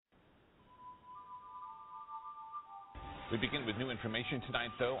We begin with new information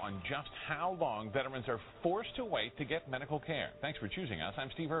tonight, though, on just how long veterans are forced to wait to get medical care. Thanks for choosing us. I'm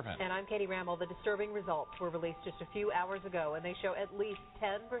Steve Irvin. And I'm Katie Ramel. The disturbing results were released just a few hours ago, and they show at least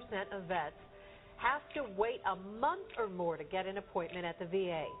 10% of vets have to wait a month or more to get an appointment at the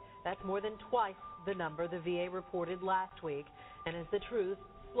VA. That's more than twice the number the VA reported last week. And as the truth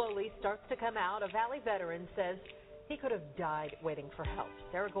slowly starts to come out, a Valley veteran says he could have died waiting for help.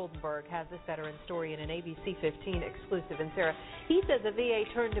 Sarah Goldenberg has this veteran story in an ABC 15 exclusive. And Sarah, he says the VA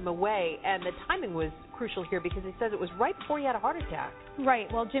turned him away, and the timing was crucial here because he says it was right before he had a heart attack. Right.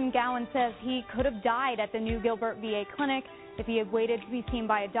 Well, Jim Gowan says he could have died at the New Gilbert VA clinic if he had waited to be seen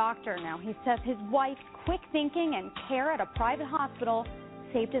by a doctor. Now, he says his wife's quick thinking and care at a private hospital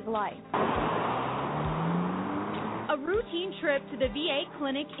saved his life. A routine trip to the VA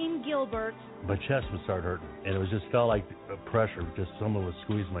clinic in Gilbert. My chest would start hurting, and it just felt like pressure, just someone was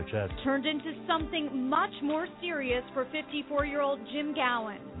squeezing my chest. Turned into something much more serious for 54-year-old Jim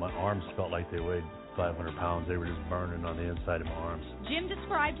Gowan. My arms felt like they weighed 500 pounds. They were just burning on the inside of my arms. Jim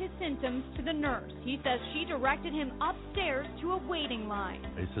described his symptoms to the nurse. He says she directed him upstairs to a waiting line.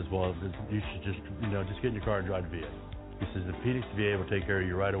 He says, well, you should just get in your car and drive to VA. He says, the Phoenix VA will take care of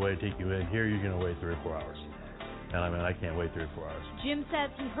you right away, take you in. Here, you're going to wait 3 or 4 hours. And I mean, I can't wait 3 or 4 hours. Jim says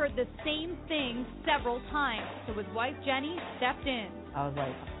he heard the same thing several times, so his wife Jenny stepped in. I was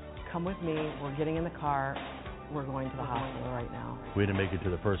like, come with me, we're getting in the car, we're going to the hospital right now. We didn't make it to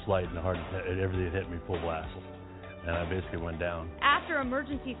the first light, and the heart attack, everything hit me full blast. And I basically went down. After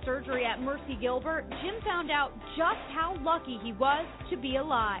emergency surgery at Mercy Gilbert, Jim found out just how lucky he was to be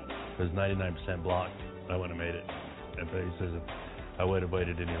alive. It was 99% blocked. I wouldn't have made it. And he says if I would have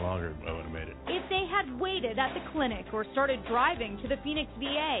waited any longer, I would have made it. If they had waited at the clinic or started driving to the Phoenix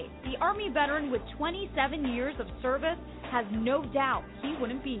VA, the Army veteran with 27 years of service has no doubt he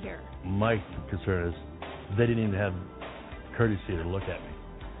wouldn't be here. My concern is they didn't even have courtesy to look at me.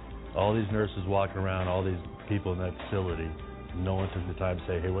 All these nurses walking around, all these people in that facility, no one took the time to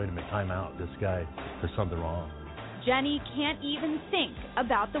say, hey, wait a minute, time out. This guy, there's something wrong. Jenny can't even think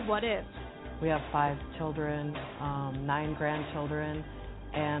about the what-ifs. We have 5 children, 9 grandchildren,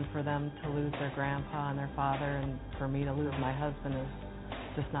 and for them to lose their grandpa and their father, and for me to lose my husband is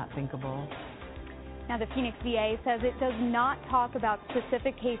just not thinkable. Now, the Phoenix VA says it does not talk about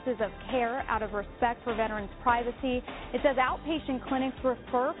specific cases of care out of respect for veterans' privacy. It says outpatient clinics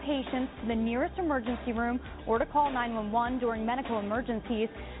refer patients to the nearest emergency room or to call 911 during medical emergencies.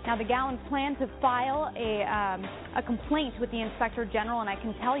 Now, the Gowans plan to file a complaint with the Inspector General, and I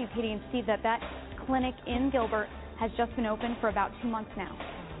can tell you, Katie and Steve, that clinic in Gilbert has just been open for about 2 months now.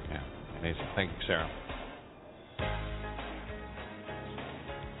 Yeah, amazing. Thank you, Sarah.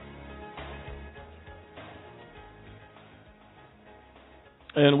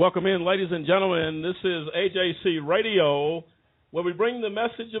 And welcome in, ladies and gentlemen. This is AJC Radio, where we bring the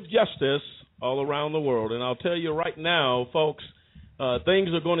message of justice all around the world. And I'll tell you right now, folks, things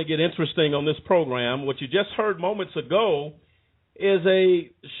are going to get interesting on this program. What you just heard moments ago is a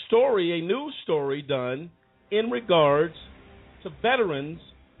news story done in regards to veterans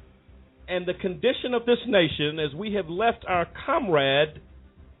and the condition of this nation as we have left our comrade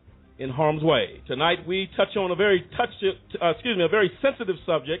in harm's way. Tonight we touch on a very sensitive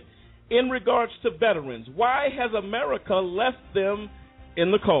subject in regards to veterans. Why has America left them in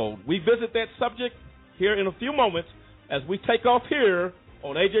the cold? We visit that subject here in a few moments as we take off here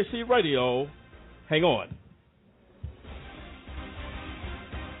on AJC Radio. Hang on.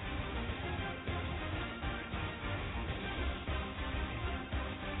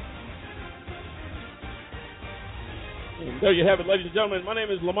 There you have it, ladies and gentlemen. My name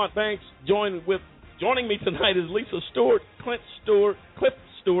is Lamont Banks. Joining me tonight is Lisa Stewart, Cliff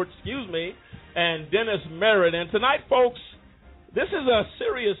Stewart, and Dennis Merritt. And tonight, folks, this is a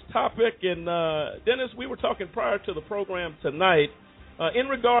serious topic. And Dennis, we were talking prior to the program tonight in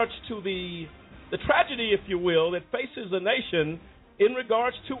regards to the tragedy, if you will, that faces the nation in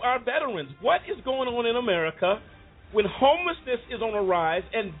regards to our veterans. What is going on in America when homelessness is on a rise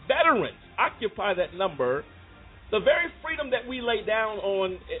and veterans occupy that number? The very freedom that we lay down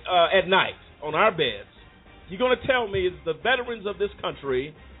on at night on our beds, you're going to tell me the veterans of this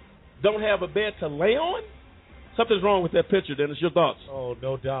country don't have a bed to lay on? Something's wrong with that picture, Dennis. Your thoughts? Oh,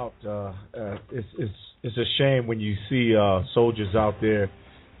 no doubt. It's a shame when you see soldiers out there,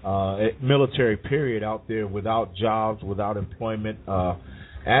 military period out there without jobs, without employment.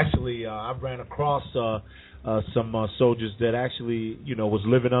 Actually, I ran across some soldiers that actually, was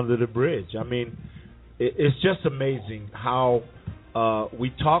living under the bridge. I mean, it's just amazing how we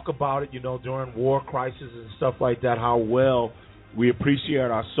talk about it, during war crises and stuff like that, how well we appreciate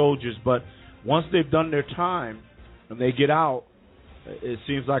our soldiers. But once they've done their time, when they get out, it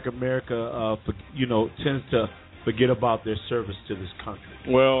seems like America, tends to forget about their service to this country.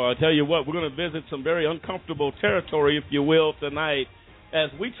 Well, I tell you what, we're going to visit some very uncomfortable territory, if you will, tonight, as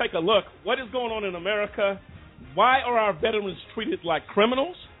we take a look. What is going on in America? Why are our veterans treated like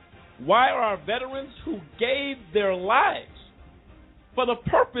criminals? Why are our veterans who gave their lives for the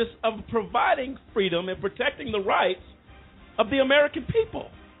purpose of providing freedom and protecting the rights of the American people?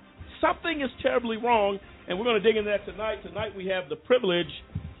 Something is terribly wrong, and we're going to dig into that tonight. Tonight we have the privilege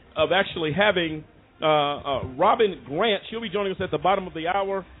of actually having Robin Grant. She'll be joining us at the bottom of the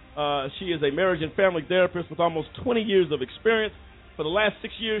hour. She is a marriage and family therapist with almost 20 years of experience. For the last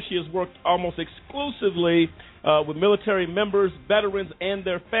 6 years, she has worked almost exclusively with military members, veterans, and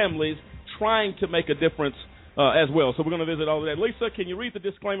their families, trying to make a difference as well. So we're going to visit all of that. Lisa, can you read the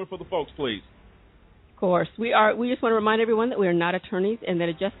disclaimer for the folks, please? Of course. We just want to remind everyone that we are not attorneys and that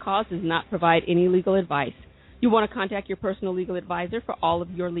A Just Cause does not provide any legal advice. You want to contact your personal legal advisor for all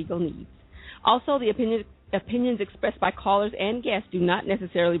of your legal needs. Also, the opinions expressed by callers and guests do not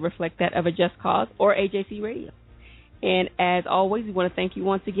necessarily reflect that of A Just Cause or AJC Radio. And as always, we want to thank you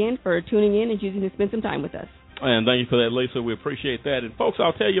once again for tuning in and choosing to spend some time with us. And thank you for that, Lisa. We appreciate that. And, folks,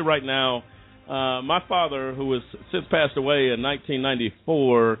 I'll tell you right now, my father, who has since passed away in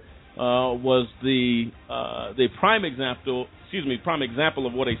 1994, was the prime example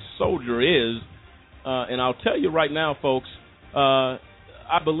of what a soldier is. And I'll tell you right now, folks,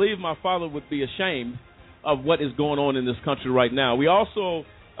 I believe my father would be ashamed of what is going on in this country right now. We also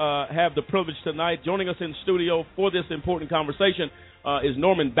have the privilege tonight, joining us in studio for this important conversation, is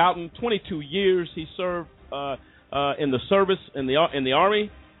Norman Boughton. 22 years he served in the service in the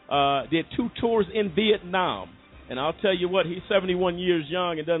Army. Did 2 tours in Vietnam. And I'll tell you what, he's 71 years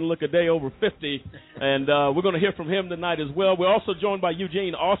young and doesn't look a day over 50. And we're going to hear from him tonight as well. We're also joined by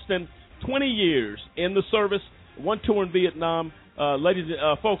Eugene Austin, 20 years in the service, 1 tour in Vietnam. Ladies,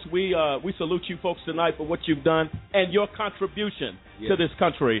 folks, we salute you folks tonight for what you've done and your contribution to this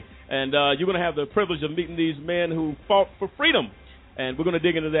country. And you're going to have the privilege of meeting these men who fought for freedom. And we're going to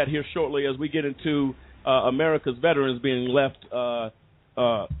dig into that here shortly as we get into America's veterans being left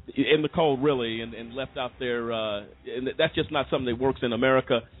in the cold, really, and left out there. And that's just not something that works in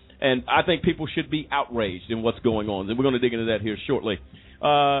America. And I think people should be outraged in what's going on. And we're going to dig into that here shortly.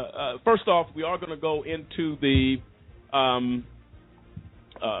 First off, we are going to go into the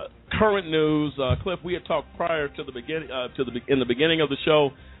current news. Cliff, we had talked prior to the beginning, in the beginning of the show,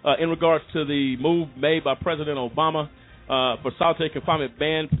 in regards to the move made by President Obama for solitary confinement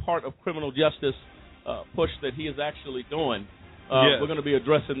ban, part of criminal justice push that he is actually doing. We're going to be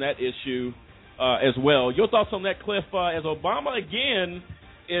addressing that issue as well. Your thoughts on that, Cliff? As Obama again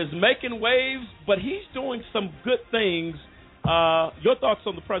is making waves, but he's doing some good things. Your thoughts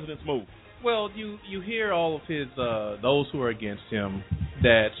on the president's move? Well, you hear all of his those who are against him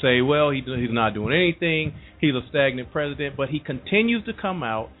that say, well, he's not doing anything. He's a stagnant president, but he continues to come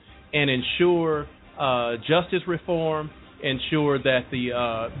out and ensure justice reform, ensure that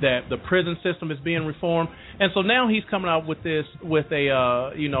the prison system is being reformed, and so now he's coming out with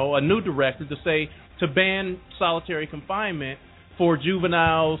a new directive to ban solitary confinement for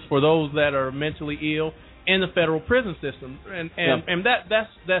juveniles, for those that are mentally ill in the federal prison system, and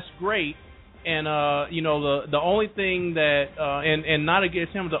that's great. And the only thing that and not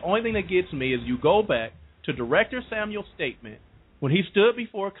against him, the only thing that gets me is you go back to Director Samuel's statement when he stood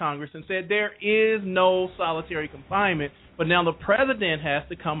before Congress and said there is no solitary confinement, but now the president has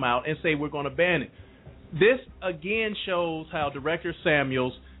to come out and say we're going to ban it. This again shows how Director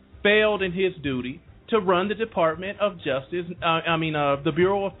Samuels failed in his duty to run the Department of Justice, the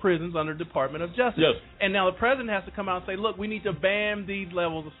Bureau of Prisons under Department of Justice. Yes. And now the president has to come out and say, look, we need to ban these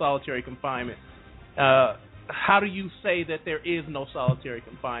levels of solitary confinement. How do you say that there is no solitary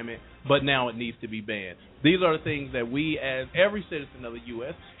confinement, but now it needs to be banned? These are the things that we, as every citizen of the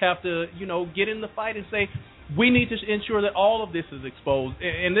U.S., have to, get in the fight and say, we need to ensure that all of this is exposed.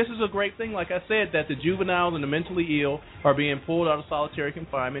 And this is a great thing, like I said, that the juveniles and the mentally ill are being pulled out of solitary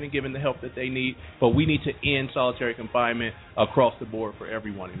confinement and given the help that they need. But we need to end solitary confinement across the board for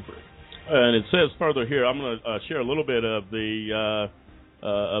everyone in prison. And it says further here, I'm going to share a little bit of the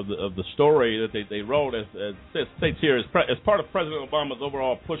story that they wrote. As it states here, as part of President Obama's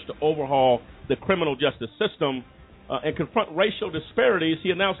overall push to overhaul the criminal justice system and confront racial disparities, he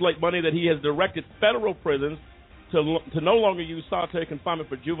announced late Monday that he has directed federal prisons to no longer use solitary confinement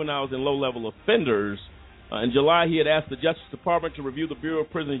for juveniles and low-level offenders. In July, he had asked the Justice Department to review the Bureau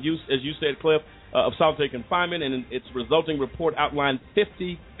of Prison use, as you said, Cliff, of solitary confinement, and its resulting report outlined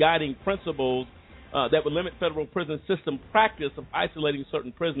 50 guiding principles that would limit federal prison system practice of isolating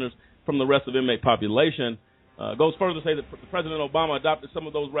certain prisoners from the rest of the inmate population. Goes further to say that President Obama adopted some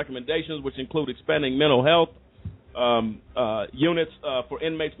of those recommendations, which include expanding mental health units for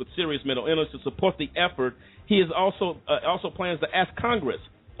inmates with serious mental illness. To support the effort, he is also plans to ask Congress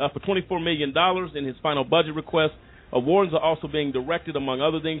for $24 million in his final budget request. Awards are also being directed, among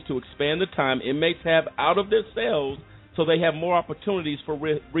other things, to expand the time inmates have out of their cells so they have more opportunities for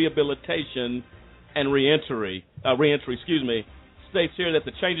rehabilitation and reentry. States here that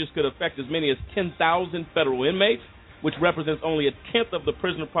the changes could affect as many as 10,000 federal inmates, which represents only a tenth of the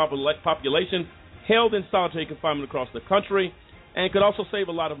prisoner population held in solitary confinement across the country, and could also save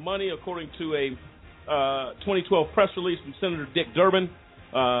a lot of money, according to a 2012 press release from Senator Dick Durbin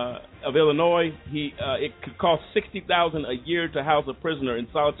of Illinois. It could cost $60,000 a year to house a prisoner in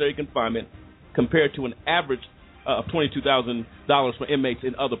solitary confinement, compared to an average of $22,000 for inmates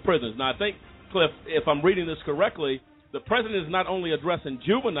in other prisons. Now, I think, Cliff, if I'm reading this correctly, the president is not only addressing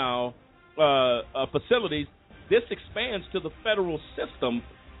juvenile facilities. This expands to the federal system,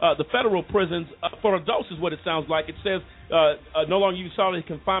 the federal prisons for adults is what it sounds like. It says no longer use solitary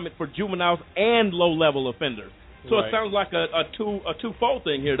confinement for juveniles and low-level offenders. So It sounds like a twofold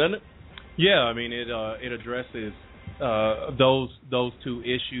thing here, doesn't it? Yeah, I mean, it addresses those two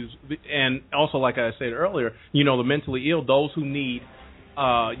issues, and also, like I said earlier, the mentally ill, those who need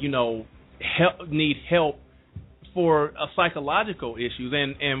help for psychological issues.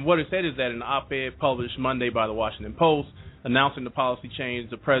 And what it said is that in an op-ed published Monday by the Washington Post announcing the policy change,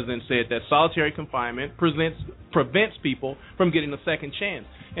 the president said that solitary confinement prevents people from getting a second chance.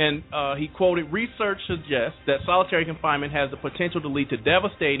 And he quoted, "Research suggests that solitary confinement has the potential to lead to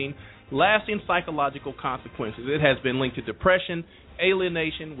devastating, lasting psychological consequences. It has been linked to depression,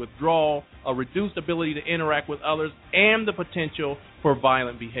 alienation, withdrawal, a reduced ability to interact with others, and the potential for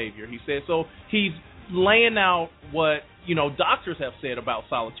violent behavior." He said. So he's laying out what doctors have said about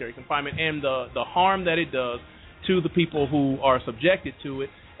solitary confinement and the harm that it does to the people who are subjected to it,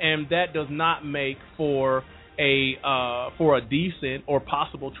 and that does not make for a decent or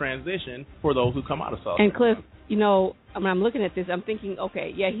possible transition for those who come out of solitary. And Cliff, when I'm looking at this, I'm thinking,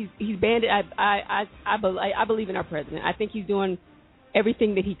 okay, yeah, he's banned it. I believe in our president. I think he's doing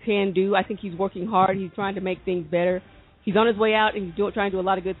everything that he can do. I think he's working hard. He's trying to make things better. He's on his way out, and he's trying to do a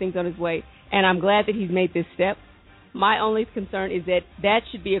lot of good things on his way. And I'm glad that he's made this step. My only concern is that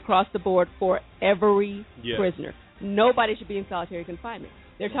should be across the board for every prisoner. Nobody should be in solitary confinement.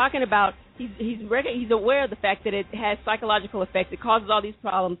 They're talking about he's aware of the fact that it has psychological effects. It causes all these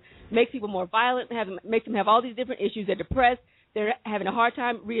problems, makes people more violent, makes them have all these different issues. They're depressed. They're having a hard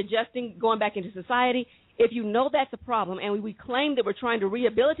time readjusting, going back into society. If you know that's a problem, and we claim that we're trying to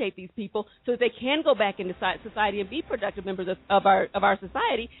rehabilitate these people so that they can go back into society and be productive members of our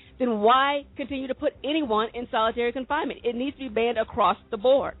society, then why continue to put anyone in solitary confinement? It needs to be banned across the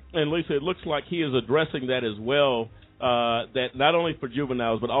board. And Lisa, it looks like he is addressing that as well, that not only for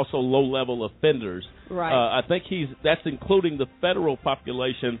juveniles but also low-level offenders. Right. I think that's including the federal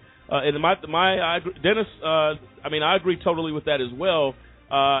population. And Dennis, I agree totally with that as well.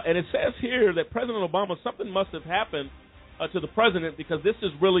 And it says here that President Obama, something must have happened to the president, because this is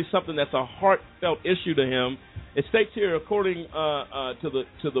really something that's a heartfelt issue to him. It states here, according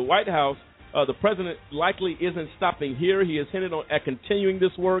to the White House, the president likely isn't stopping here. He has hinted at continuing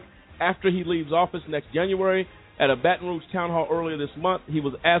this work after he leaves office next January. At a Baton Rouge town hall earlier this month, he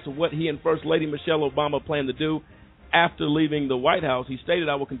was asked what he and First Lady Michelle Obama plan to do after leaving the White House. He stated,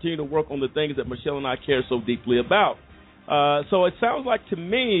 "I will continue to work on the things that Michelle and I care so deeply about." So it sounds like to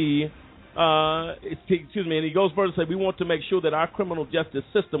me, and he goes further to say, "We want to make sure that our criminal justice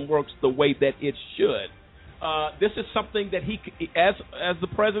system works the way that it should." This is something that he, as the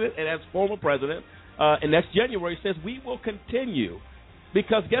president and as former president, and next January, says we will continue,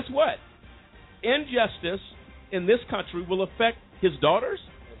 because guess what? Injustice in this country will affect his daughters.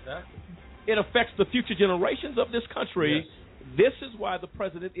 Exactly. It affects the future generations of this country. Yes. This is why the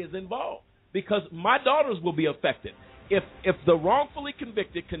president is involved, because my daughters will be affected. If the wrongfully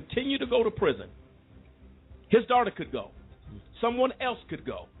convicted continue to go to prison, his daughter could go. Someone else could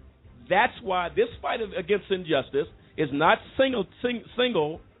go. That's why this fight against injustice is not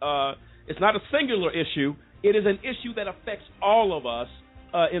it's not a singular issue. It is an issue that affects all of us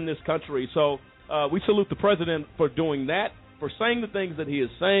in this country. So we salute the president for doing that, for saying the things that he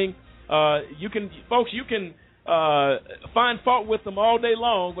is saying. You can find fault with them all day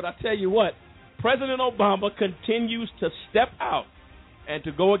long, but I tell you what, President Obama continues to step out and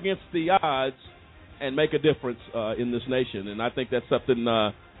to go against the odds and make a difference in this nation. And I think that's something,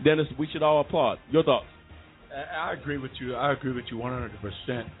 Dennis, we should all applaud. Your thoughts? I agree with you.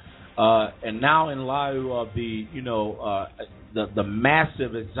 100%. And now, in light of the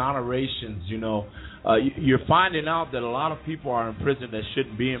massive exonerations, you're finding out that a lot of people are in prison that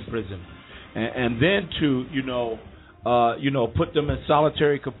shouldn't be in prison, and then to put them in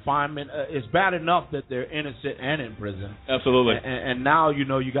solitary confinement. It's bad enough that they're innocent and in prison. Absolutely. And now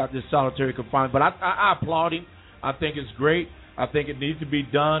you got this solitary confinement. But I applaud him. I think it's great. I think it needs to be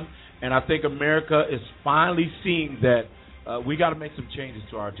done, and I think America is finally seeing that we got to make some changes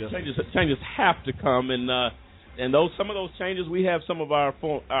to our justice. Changes have to come, and some of those changes, we have some of our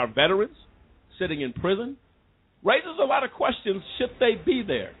veterans sitting in prison, raises a lot of questions. Should they be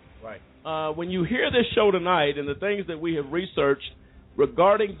there? Right. When you hear this show tonight and the things that we have researched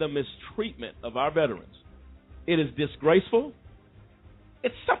regarding the mistreatment of our veterans, it is disgraceful.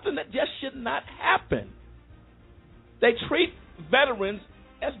 It's something that just should not happen. They treat veterans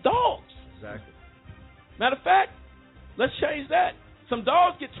as dogs. Exactly. Matter of fact, let's change that. Some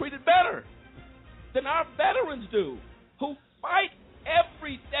dogs get treated better than our veterans do, who fight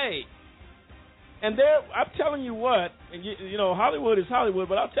every day. And I'm telling you what, and Hollywood is Hollywood,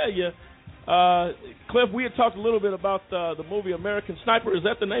 but I'll tell you, Cliff, we had talked a little bit about the movie American Sniper. Is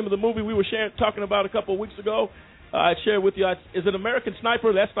that the name of the movie we were talking about a couple of weeks ago? I shared with you. Is it American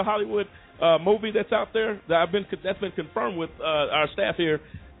Sniper? That's the Hollywood movie that's out there. That's been confirmed with our staff here.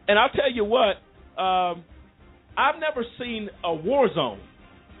 And I'll tell you what, I've never seen a war zone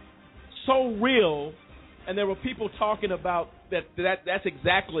so real, and there were people talking about that's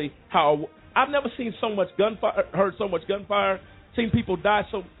exactly how. I've never seen so much gunfire, heard so much gunfire, seen people die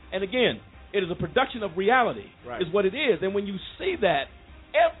so. And again, it is a production of reality, right, is what it is. And when you see that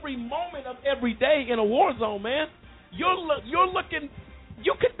every moment of every day in a war zone, man, you're looking,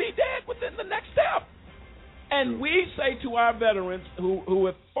 you could be dead within the next step. And we say to our veterans who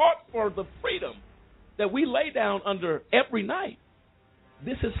have fought for the freedom that we lay down under every night,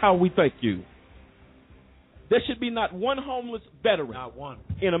 this is how we thank you. There should be not one homeless veteran, not one,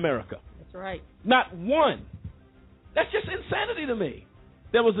 in America. That's right. Not one. That's just insanity to me.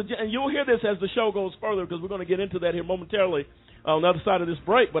 And you'll hear this as the show goes further, because we're going to get into that here momentarily on the other side of this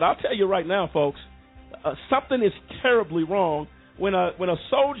break. But I'll tell you right now, folks, something is terribly wrong when a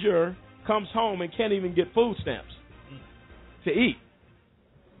soldier comes home and can't even get food stamps to eat.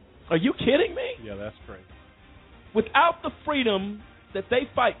 Are you kidding me? Yeah, that's crazy. Without the freedom that they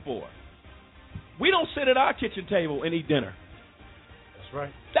fight for, we don't sit at our kitchen table and eat dinner. That's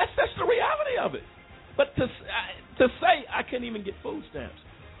right. That's the reality of it. But to say I can't even get food stamps,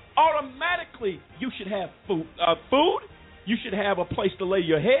 automatically you should have food. You should have a place to lay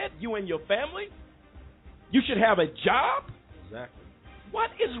your head, you and your family. You should have a job. Exactly.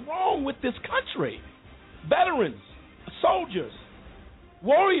 What is wrong with this country? Veterans, soldiers,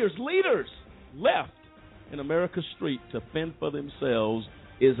 warriors, leaders left in America's street to fend for themselves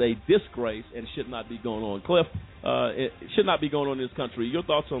is a disgrace and should not be going on. Cliff, it should not be going on in this country. Your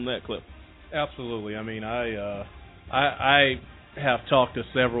thoughts on that, Cliff? Absolutely. I mean, I have talked to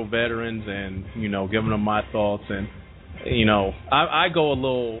several veterans and, given them my thoughts. And, I go a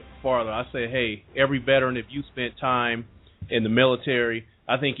little farther. I say, hey, every veteran, if you spent time in the military,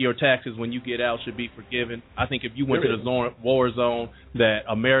 I think your taxes when you get out should be forgiven. I think if you went to the war zone, that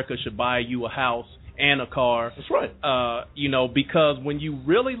America should buy you a house and a car. That's right. Because when you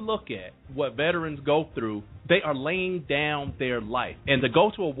really look at what veterans go through, they are laying down their life. And to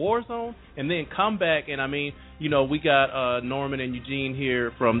go to a war zone and then come back, and we got Norman and Eugene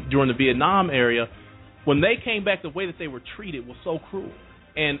here from during the Vietnam area. When they came back, the way that they were treated was so cruel.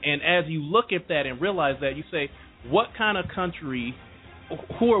 And as you look at that and realize that, you say, what kind of country,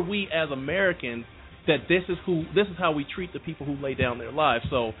 who are we as Americans that this is how we treat the people who lay down their lives?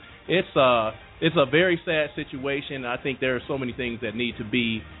 So it's a very sad situation. I think there are so many things that need to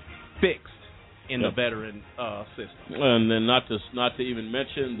be fixed in the veteran system. And then not to even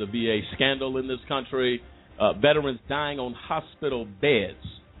mention the VA scandal in this country, veterans dying on hospital beds,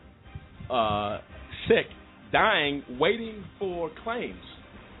 sick, dying, waiting for claims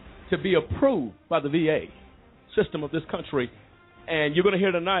to be approved by the VA system of this country. And you're going to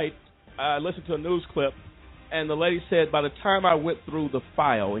hear tonight, I listened to a news clip, and the lady said by the time I went through the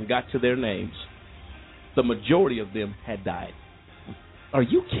file and got to their names, the majority of them had died. Are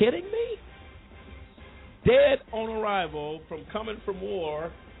you kidding me? Dead on arrival from coming from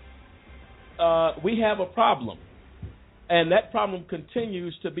war, we have a problem. And that problem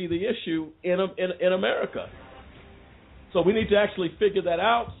continues to be the issue in America. So we need to actually figure that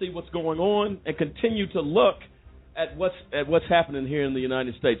out, see what's going on, and continue to look at what's happening here in the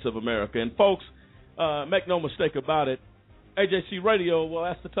United States of America. And folks, make no mistake about it, AJC Radio will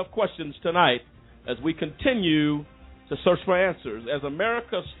ask the tough questions tonight as we continue to search for answers, as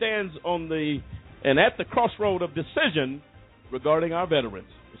America stands at the crossroad of decision regarding our veterans.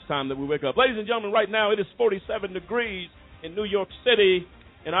 It's time that we wake up. Ladies and gentlemen, right now it is 47 degrees in New York City,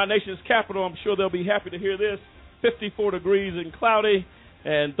 in our nation's capital. I'm sure they'll be happy to hear this. 54 degrees and cloudy,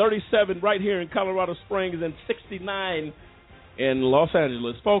 and 37 right here in Colorado Springs, and 69 in Los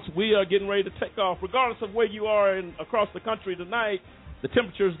Angeles. Folks, we are getting ready to take off. Regardless of where you are across the country tonight, the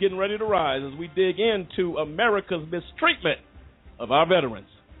temperature is getting ready to rise as we dig into America's mistreatment of our veterans.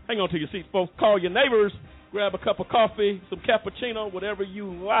 Hang on to your seats, folks. Call your neighbors. Grab a cup of coffee, some cappuccino, whatever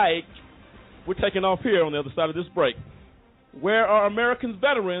you like. We're taking off here on the other side of this break. Where are Americans'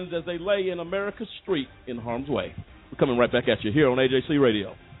 veterans as they lay in America's street in harm's way? We're coming right back at you here on AJC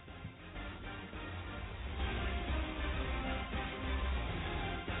Radio.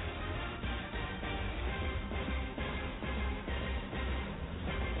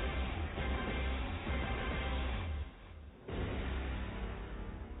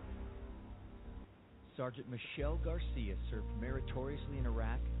 Sergeant Michelle Garcia served meritoriously in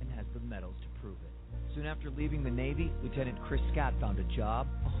Iraq and has the medals to prove it. Soon after leaving the Navy, Lieutenant Chris Scott found a job,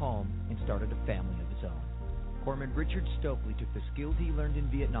 a home, and started a family of his own. Corpsman Richard Stokely took the skills he learned in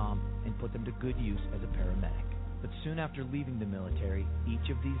Vietnam and put them to good use as a paramedic. But soon after leaving the military,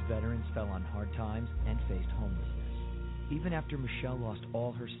 each of these veterans fell on hard times and faced homelessness. Even after Michelle lost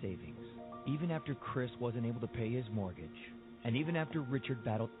all her savings, even after Chris wasn't able to pay his mortgage, and even after Richard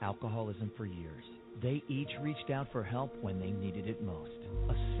battled alcoholism for years, they each reached out for help when they needed it most.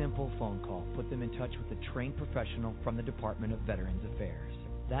 A simple phone call put them in touch with a trained professional from the Department of Veterans Affairs.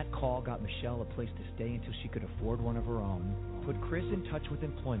 That call got Michelle a place to stay until she could afford one of her own, put Chris in touch with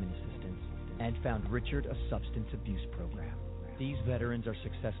employment assistance, and found Richard a substance abuse program. These veterans are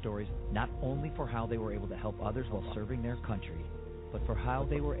success stories not only for how they were able to help others while serving their country, but for how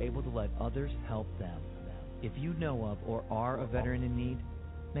they were able to let others help them. If you know of or are a veteran in need,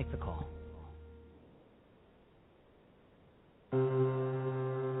 make the call.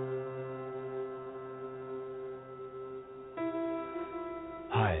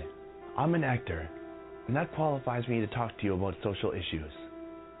 Hi, I'm an actor, and that qualifies me to talk to you about social issues.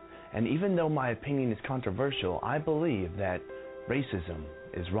 And even though my opinion is controversial, I believe that racism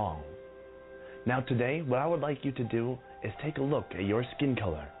is wrong. Now today, what I would like you to do is take a look at your skin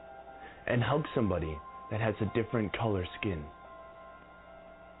color and hug somebody that has a different color skin.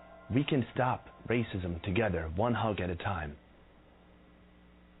 We can stop racism together, one hug at a time.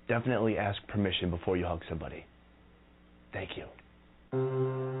 Definitely ask permission before you hug somebody. Thank you.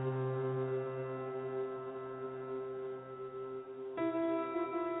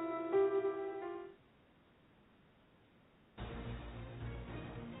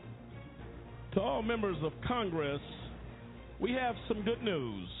 To all members of Congress, we have some good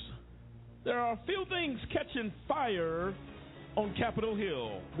news. There are a few things catching fire on Capitol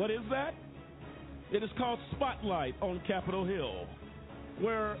Hill. What is that? It is called Spotlight on Capitol Hill,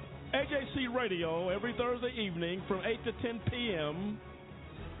 where AJC Radio, every Thursday evening from 8 to 10 p.m.,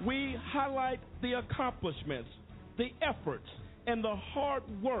 we highlight the accomplishments, the efforts, and the hard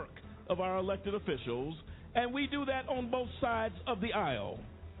work of our elected officials, and we do that on both sides of the aisle.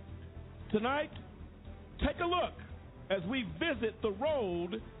 Tonight, take a look as we visit the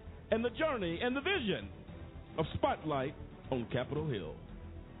road and the journey and the vision of Spotlight on Capitol Hill.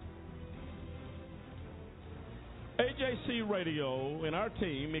 AJC Radio and our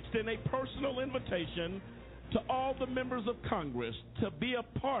team extend a personal invitation to all the members of Congress to be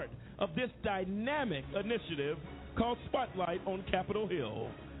a part of this dynamic initiative called Spotlight on Capitol Hill.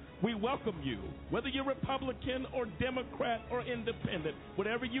 We welcome you, whether you're Republican or Democrat or Independent,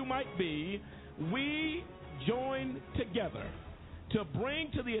 whatever you might be. We join together to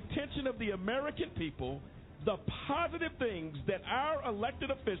bring to the attention of the American people the positive things that our elected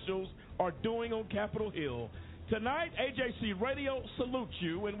officials are doing on Capitol Hill. Tonight, AJC Radio salutes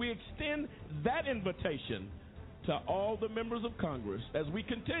you, and we extend that invitation to all the members of Congress as we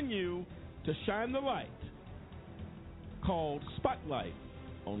continue to shine the light called Spotlight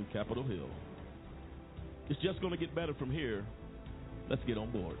on Capitol Hill. It's just going to get better from here. Let's get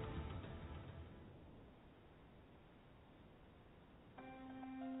on board.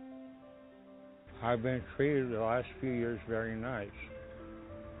 I've been treated the last few years very nice,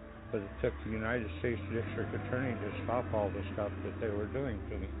 but it took the United States District Attorney to stop all the stuff that they were doing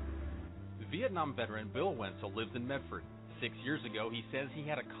to me. Vietnam veteran Bill Wenzel lives in Medford. 6 years ago, he says he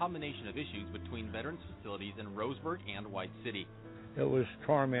had a combination of issues between veterans facilities in Roseburg and White City. It was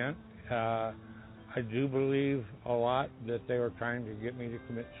torment. I do believe a lot that they were trying to get me to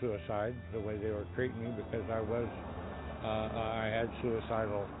commit suicide the way they were treating me, because I had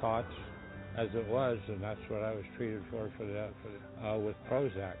suicidal thoughts as it was, and that's what I was treated for that with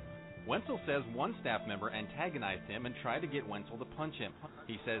Prozac. Wenzel says one staff member antagonized him and tried to get Wenzel to punch him.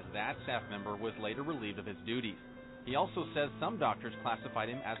 He says that staff member was later relieved of his duties. He also says some doctors classified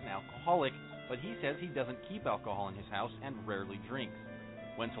him as an alcoholic, but he says he doesn't keep alcohol in his house and rarely drinks.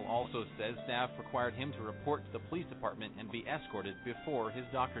 Wenzel also says staff required him to report to the police department and be escorted before his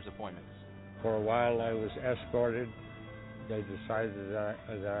doctor's appointments. For a while I was escorted. They decided that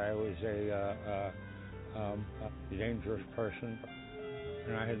I was a dangerous person,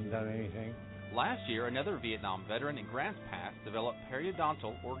 and I hadn't done anything. Last year, another Vietnam veteran in Grants Pass developed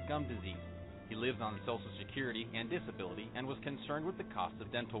periodontal or gum disease. He lives on Social Security and disability and was concerned with the cost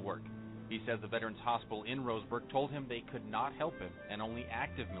of dental work. He says the Veterans Hospital in Roseburg told him they could not help him and only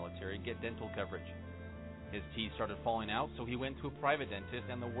active military get dental coverage. His teeth started falling out, so he went to a private dentist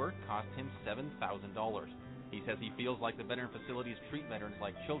and the work cost him $7,000. He says he feels like the veteran facilities treat veterans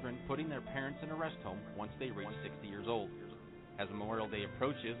like children, putting their parents in a rest home once they reach 60 years old. As Memorial Day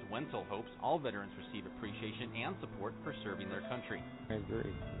approaches, Wenzel hopes all veterans receive appreciation and support for serving their country. I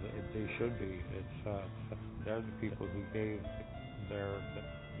agree. They should be. They're the people who gave their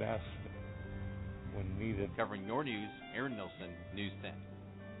best when needed. Covering your news, Aaron Nilsson, News 10.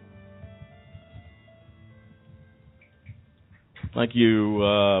 Thank you.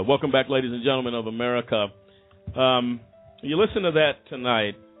 Welcome back, ladies and gentlemen of America. You listen to that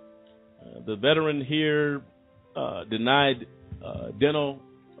tonight. The veteran here denied dental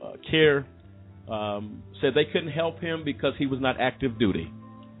care, said they couldn't help him because he was not active duty.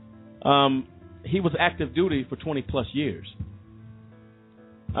 He was active duty for 20-plus years.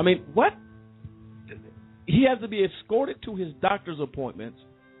 I mean, what? He has to be escorted to his doctor's appointments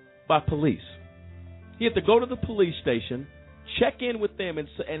by police. He had to go to the police station, check in with them, and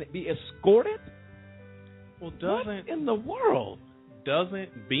be escorted? Well, what in the world?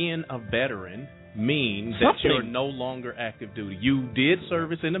 Doesn't being a veteran mean that you're no longer active duty? You did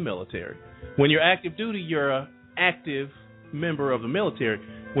service in the military. When you're active duty, you're an active member of the military.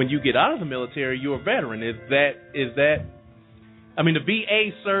 When you get out of the military, you're a veteran. Is that? I mean, the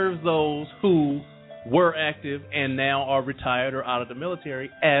VA serves those who were active and now are retired or out of the military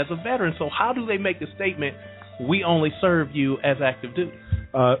as a veteran. So how do they make the statement, we only serve you as active duty?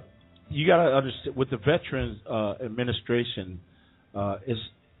 You got to understand, with the Veterans Administration,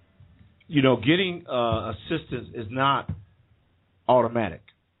 getting assistance is not automatic.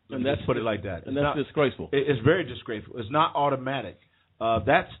 And let's put it like that. And that's disgraceful. It's very disgraceful. It's not automatic.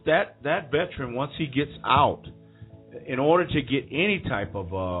 That veteran, once he gets out, in order to get any type of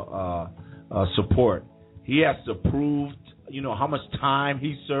support, he has to prove, how much time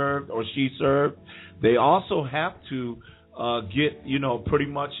he served or she served. They also have to get, pretty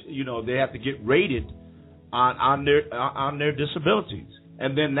much, they have to get rated on their disabilities,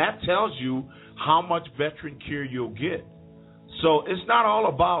 and then that tells you how much veteran care you'll get. So it's not all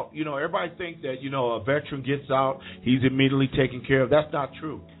about, everybody think that, a veteran gets out, he's immediately taken care of. That's not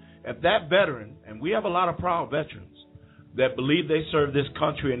true. If that veteran, and we have a lot of proud veterans that believe they serve this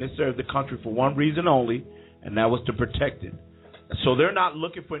country, and they serve the country for one reason only, and that was to protect it. So they're not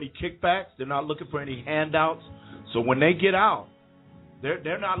looking for any kickbacks. They're not looking for any handouts. So when they get out,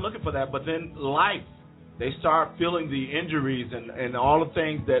 they're not looking for that. But then life, they start feeling the injuries and all the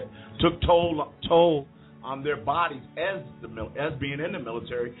things that took toll on their bodies as being in the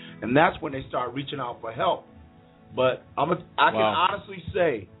military, and that's when they start reaching out for help. But I can honestly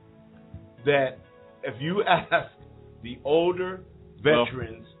say that if you ask the older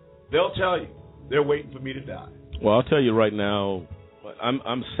veterans, they'll tell you they're waiting for me to die. Well, I'll tell you right now,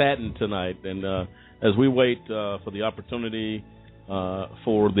 I'm saddened tonight, and as we wait for the opportunity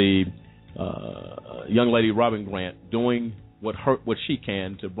for the young lady Robin Grant doing what she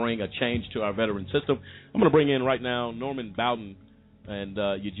can to bring a change to our veteran system, I'm going to bring in right now Norman Bowden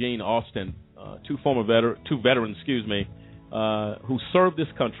and Eugene Austin, two veterans, who served this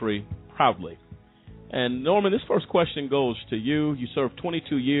country proudly. And Norman, this first question goes to you. You served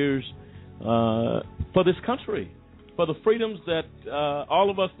 22 years for this country, for the freedoms that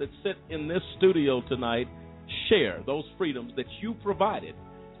all of us that sit in this studio tonight share, those freedoms that you provided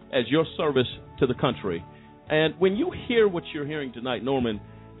as your service to the country. And when you hear what you're hearing tonight, Norman,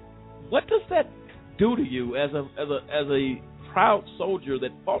 what does that do to you as a proud soldier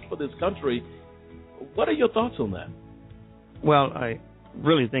that fought for this country? What are your thoughts on that? Well, I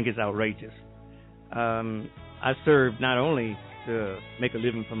really think it's outrageous. I served not only to make a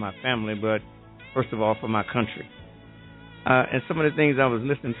living for my family, but first of all for my country. And some of the things I was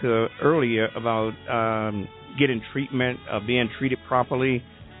listening to earlier about getting treatment, being treated properly,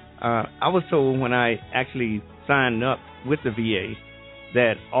 I was told when I actually signed up with the VA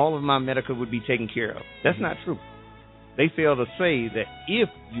that all of my medical would be taken care of. That's not true. they fail to say that if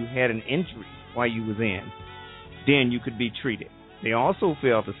you had an injury while you was in, then you could be treated. They also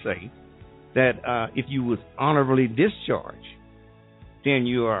fail to say that if you was honorably discharged, then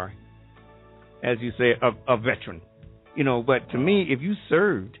you are, as you say, a veteran. You know, but to me, if you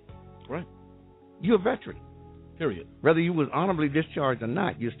served, right, you're a veteran. Period. Whether you was honorably discharged or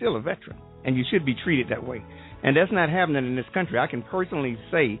not, you're still a veteran, and you should be treated that way. And that's not happening in this country. I can personally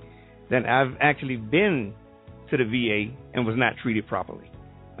say that I've actually been to the VA and was not treated properly.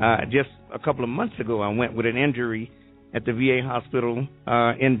 Just a couple of months ago, I went with an injury at the VA hospital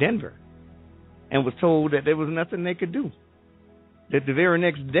in Denver and was told that there was nothing they could do. That the very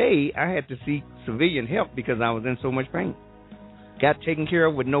next day, I had to seek civilian help because I was in so much pain. Got taken care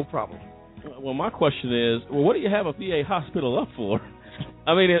of with no problem. Well, my question is, well, what do you have a VA hospital up for?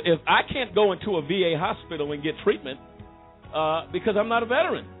 I mean, if I can't go into a VA hospital and get treatment because I'm not a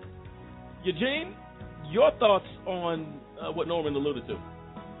veteran. Eugene, your thoughts on what Norman alluded to?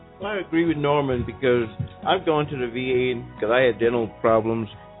 I agree with Norman because I've gone to the VA because I had dental problems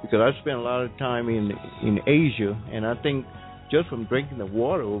because I spent a lot of time in Asia, and I think just from drinking the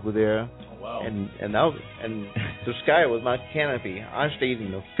water over there, and the sky was my canopy. I stayed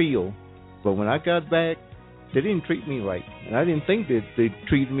in the field, but when I got back, they didn't treat me right, and I didn't think that they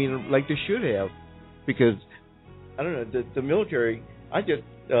treated me like they should have, because I don't know the military. I just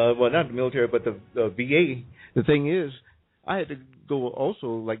not the military, but the VA. The thing is, I had to go also,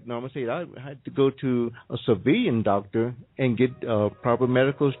 like Norma said, I had to go to a civilian doctor and get proper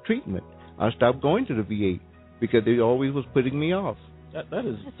medical treatment. I stopped going to the VA because they always was putting me off. That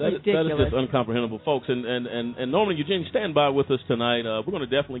is just incomprehensible, folks. And Norman, Eugene, stand by with us tonight. We're going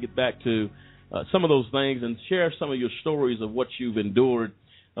to definitely get back to some of those things and share some of your stories of what you've endured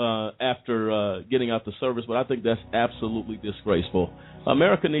after getting out the service. But I think that's absolutely disgraceful.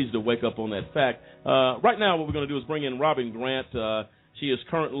 America needs to wake up on that fact. Right now, what we're going to do is bring in Robin Grant. She is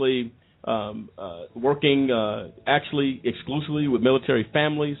currently working actually exclusively with military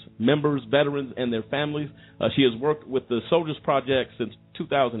families, members, veterans, and their families. She has worked with the Soldiers Project since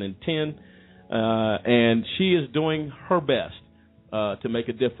 2010, and she is doing her best to make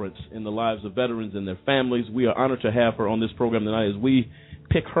a difference in the lives of veterans and their families. We are honored to have her on this program tonight as we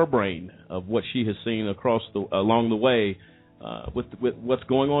pick her brain of what she has seen along the way with what's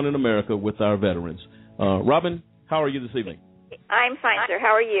going on in America with our veterans. Robin, how are you this evening? I'm fine, sir.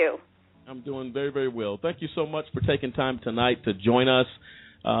 How are you? I'm doing very, very well. Thank you so much for taking time tonight to join us.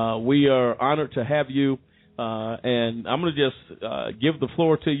 We are honored to have you, and I'm going to just give the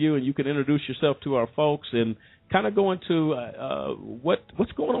floor to you, and you can introduce yourself to our folks and kind of go into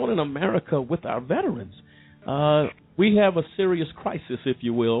what's going on in America with our veterans. We have a serious crisis, if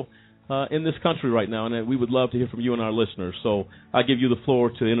you will, in this country right now, and we would love to hear from you and our listeners. So I give you the floor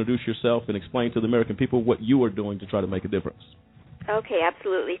to introduce yourself and explain to the American people what you are doing to try to make a difference. Okay,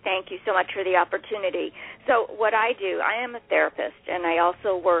 absolutely. Thank you so much for the opportunity. So what I do, I am a therapist, and I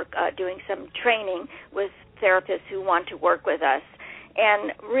also work doing some training with therapists who want to work with us.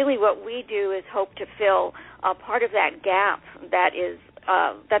 And really what we do is hope to fill part of that gap that is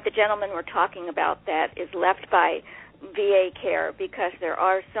that the gentleman we're talking about that is left by VA care, because there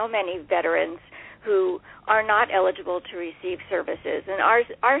are so many veterans who are not eligible to receive services. And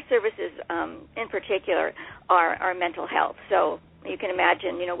our services in particular are mental health. So you can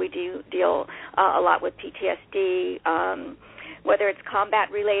imagine, we do deal a lot with PTSD, whether it's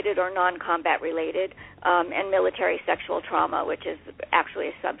combat-related or non-combat related, and military sexual trauma, which is actually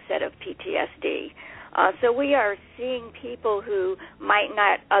a subset of PTSD. So we are seeing people who might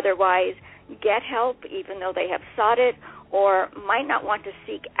not otherwise get help, even though they have sought it, or might not want to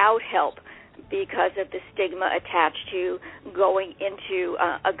seek out help because of the stigma attached to going into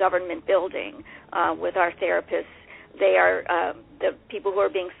a government building. With our therapists, they are the people who are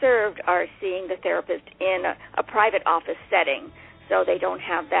being served are seeing the therapist in a private office setting, so they don't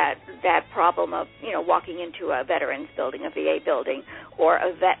have that problem of walking into a veterans building, a VA building, or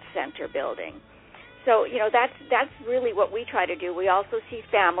a vet center building. So that's really what we try to do. We also see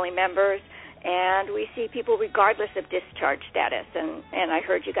family members, and we see people regardless of discharge status. And I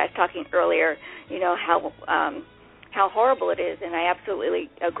heard you guys talking earlier, how horrible it is, and I absolutely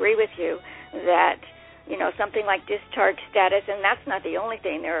agree with you that something like discharge status, and that's not the only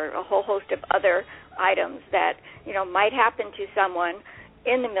thing. There are a whole host of other items that might happen to someone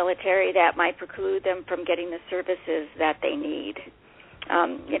in the military that might preclude them from getting the services that they need.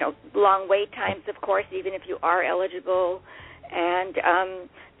 Long wait times, of course, even if you are eligible, and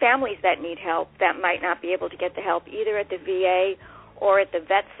families that need help that might not be able to get the help either at the VA or at the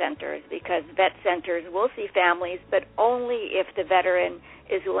vet centers, because vet centers will see families, but only if the veteran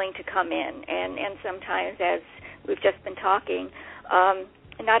is willing to come in. And sometimes, as we've just been talking,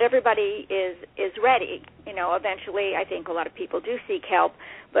 not everybody is ready. You know, eventually I think a lot of people do seek help,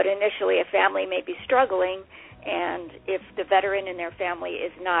 but initially a family may be struggling, and if the veteran and their family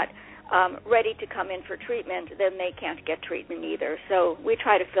is not ready to come in for treatment, then they can't get treatment either. So we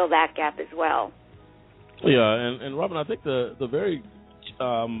try to fill that gap as well. Yeah, and Robin, I think the very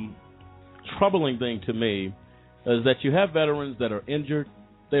troubling thing to me is that you have veterans that are injured.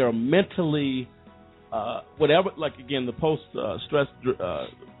 They are mentally, whatever, like, again, the post-stress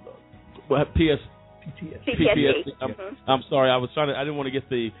PTSD. I'm sorry, I didn't want to get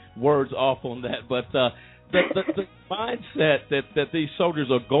the words off on that, but the mindset that these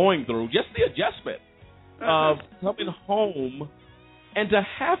soldiers are going through, just the adjustment of coming home and to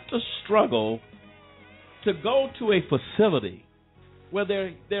have to struggle to go to a facility where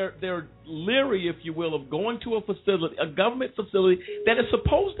they're leery, if you will, of going to a facility, a government facility that is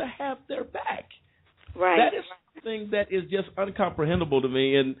supposed to have their back. Right. That is something that is just incomprehensible to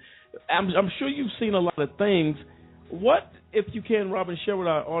me, and I'm sure you've seen a lot of things. What, if you can, Robin, share with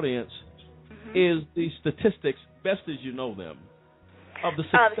our audience, is the statistics, best as you know them, of the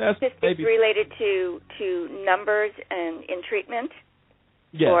success statistics related to numbers and in treatment?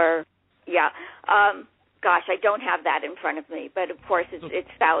 Yes. Or, yeah. Gosh, I don't have that in front of me, but of course it's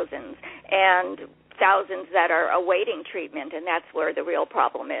thousands, and thousands that are awaiting treatment, and that's where the real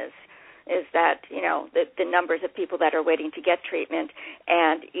problem is that, you know, the numbers of people that are waiting to get treatment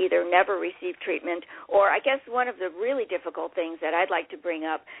and either never receive treatment, or I guess one of the really difficult things that I'd like to bring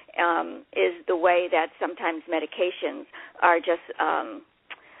up is the way that sometimes medications are just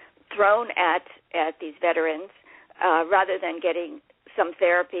thrown at these veterans rather than getting some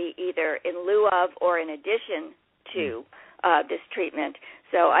therapy either in lieu of or in addition to this treatment.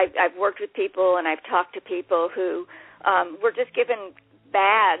 So I've worked with people and I've talked to people who were just given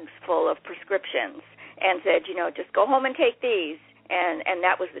bags full of prescriptions and said, you know, just go home and take these, and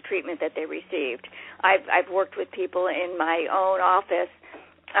that was the treatment that they received. I've worked with people in my own office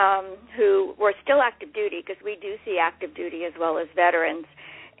who were still active duty, because we do see active duty as well as veterans,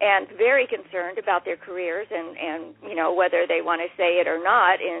 and very concerned about their careers and you know, whether they want to say it or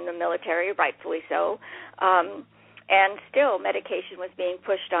not in the military, rightfully so. And still medication was being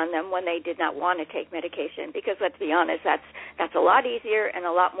pushed on them when they did not want to take medication, because let's be honest, that's a lot easier and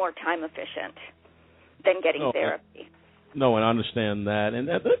a lot more time efficient than getting therapy. No, and I understand that. And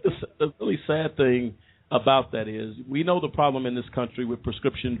the really sad thing about that is we know the problem in this country with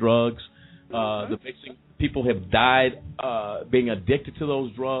prescription drugs. The basic people have died being addicted to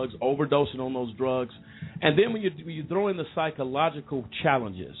those drugs, overdosing on those drugs. And then when you throw in the psychological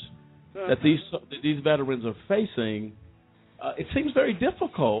challenges that these veterans are facing, it seems very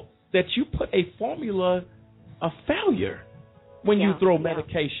difficult that you put a formula of failure when you throw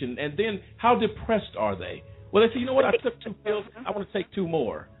medication. And then how depressed are they? Well, they say, you know what, I took 2 pills, I want to take 2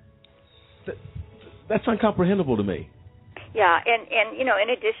 more. That's incomprehensible to me. Yeah, and you know, in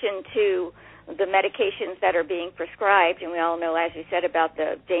addition to the medications that are being prescribed, and we all know, as you said, about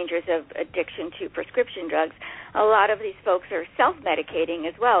the dangers of addiction to prescription drugs, a lot of these folks are self-medicating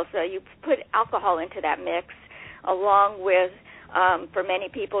as well. So you put alcohol into that mix, along with, for many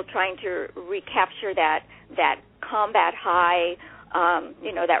people, trying to recapture that combat high,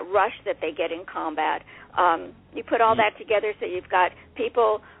 you know, that rush that they get in combat. You put all that together, so you've got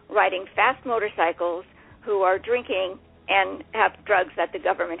people riding fast motorcycles who are drinking and have drugs that the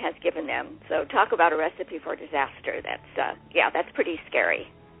government has given them. So talk about a recipe for disaster. That's pretty scary.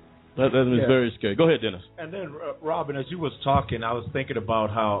 That is very scary. Go ahead, Dennis. And then, Robin, as you was talking, I was thinking about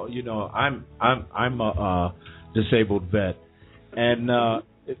how, you know, I'm a disabled vet, and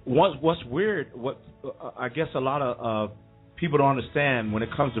what's weird, what I guess a lot of people don't understand when it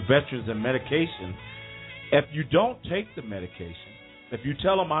comes to veterans and medication. If you don't take the medication, if you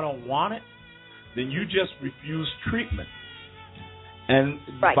tell them I don't want it, then you just refuse treatment. And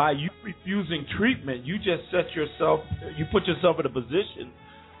by you refusing treatment, you just put yourself in a position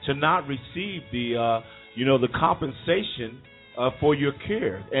to not receive the the compensation for your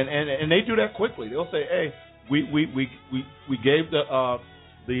care. And they do that quickly. They'll say, hey, we gave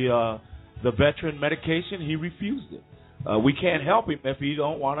the veteran medication, he refused it. We can't help him if he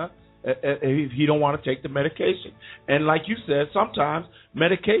don't want to take the medication. And like you said, sometimes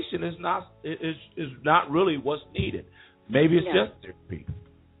medication is not really what's needed. Maybe it's just therapy.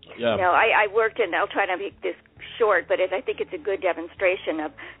 Yeah. No, I worked, and I'll try to make this short, but I think it's a good demonstration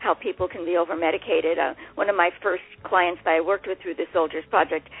of how people can be over-medicated. One of my first clients that I worked with through the Soldiers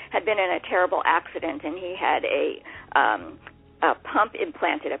Project had been in a terrible accident, and he had a pump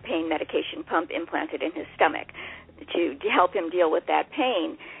implanted, a pain medication pump implanted in his stomach. to help him deal with that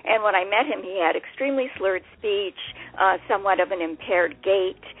pain. And when I met him, he had extremely slurred speech, somewhat of an impaired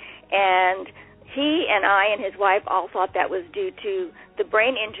gait, and he and I and his wife all thought that was due to the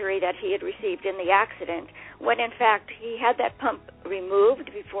brain injury that he had received in the accident, when in fact he had that pump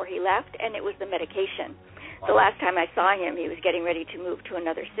removed before he left, and it was the medication. The last time I saw him, he was getting ready to move to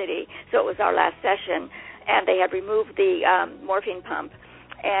another city, so it was our last session, and they had removed the morphine pump.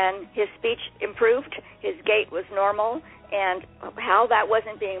 And his speech improved, his gait was normal, and how that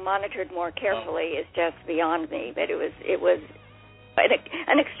wasn't being monitored more carefully is just beyond me. But it was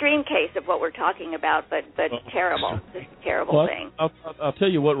an extreme case of what we're talking about, but terrible, just a terrible thing. I'll tell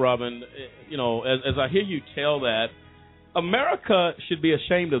you what, Robin. You know, as I hear you tell that, America should be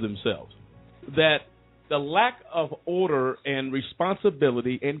ashamed of themselves that the lack of order and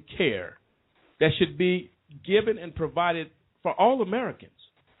responsibility and care that should be given and provided for all Americans.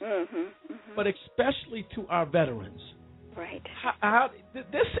 But especially to our veterans. Right.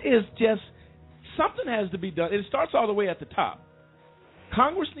 This is just, something has to be done. It starts all the way at the top.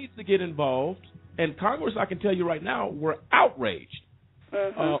 Congress needs to get involved, and Congress, I can tell you right now, we're outraged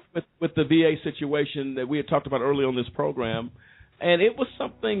with the VA situation that we had talked about earlier on this program, and it was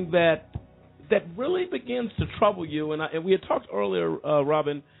something that really begins to trouble you. And we had talked earlier,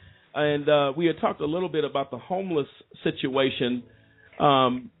 Robin, and we had talked a little bit about the homeless situation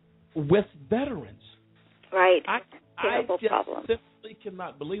with veterans. Right. I just simply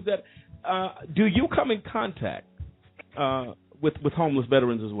cannot believe that. Do you come in contact with homeless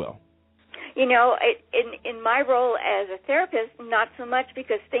veterans as well? You know, in my role as a therapist, not so much,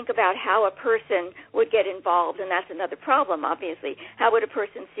 because think about how a person would get involved, and that's another problem, obviously. How would a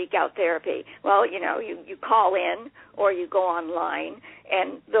person seek out therapy? Well, you know, you call in or you go online,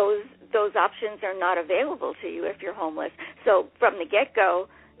 and those options are not available to you if you're homeless. So from the get-go,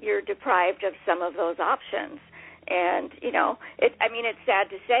 you're deprived of some of those options. And, you know, it's sad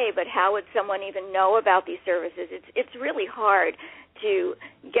to say, but how would someone even know about these services? It's really hard to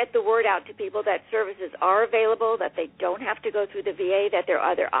get the word out to people that services are available, that they don't have to go through the VA, that there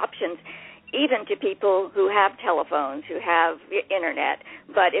are other options, even to people who have telephones, who have internet.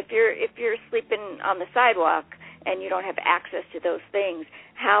 But if you're sleeping on the sidewalk and you don't have access to those things,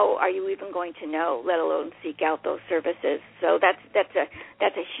 how are you even going to know, let alone seek out those services? So that's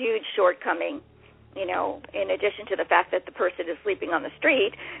a huge shortcoming. You know, in addition to the fact that the person is sleeping on the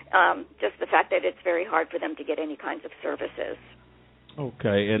street, just the fact that it's very hard for them to get any kinds of services.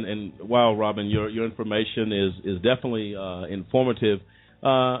 Okay, and wow, Robin, your information is definitely informative.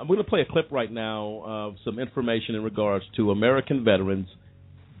 I'm going to play a clip right now of some information in regards to American veterans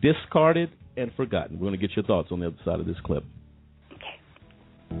discarded and forgotten. We're going to get your thoughts on the other side of this clip.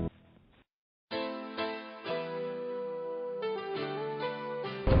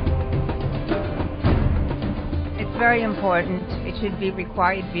 It's very important. It should be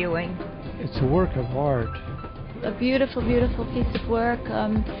required viewing. It's a work of art. A beautiful, beautiful piece of work.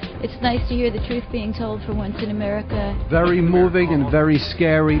 It's nice to hear the truth being told for once in America. Very moving and very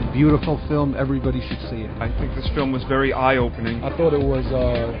scary, beautiful film. Everybody should see it. I think this film was very eye-opening. I thought it was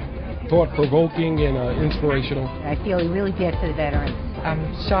thought-provoking and inspirational. I feel really bad for the veterans.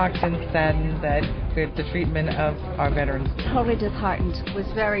 I'm shocked and saddened that the treatment of our veterans. Totally disheartened. Was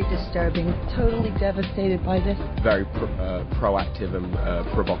very disturbing. Totally devastated by this. Very proactive and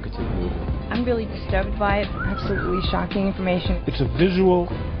provocative movie. I'm really disturbed by it. Absolutely shocking information. It's a visual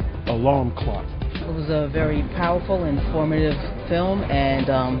alarm clock. It was a very powerful, informative film, and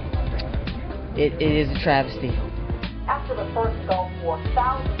it is a travesty. After the first Gulf War,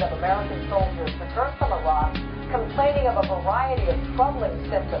 thousands of American soldiers returned from Iraq complaining of a variety of troubling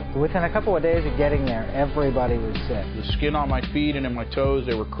symptoms. Within a couple of days of getting there, everybody was sick. The skin on my feet and in my toes,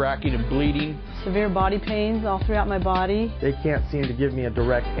 they were cracking and bleeding. Severe body pains all throughout my body. They can't seem to give me a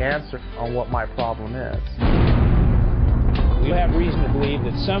direct answer on what my problem is. We have reason to believe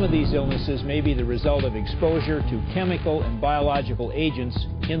that some of these illnesses may be the result of exposure to chemical and biological agents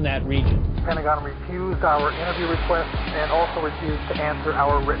in that region. The Pentagon refused our interview request and also refused to answer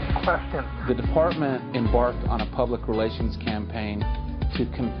our written questions. The department embarked on a public relations campaign to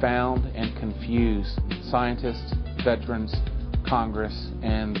confound and confuse scientists, veterans, Congress,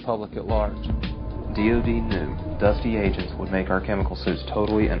 and the public at large. DOD knew dusty agents would make our chemical suits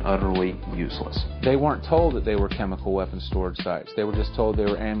totally and utterly useless. They weren't told that they were chemical weapons storage sites. They were just told they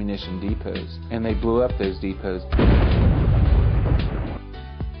were ammunition depots, and they blew up those depots.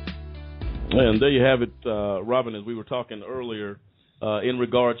 And there you have it, Robin, as we were talking earlier, in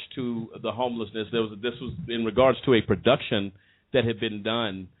regards to the homelessness. This was in regards to a production that had been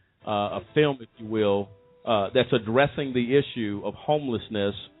done, a film, if you will, that's addressing the issue of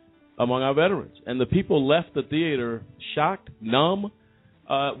homelessness among our veterans. And the people left the theater shocked, numb,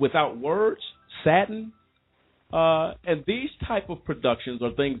 without words, saddened. And these type of productions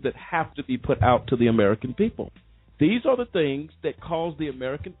are things that have to be put out to the American people. These are the things that cause the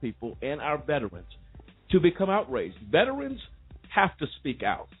American people and our veterans to become outraged. Veterans have to speak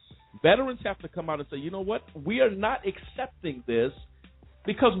out. Veterans have to come out and say, you know what, we are not accepting this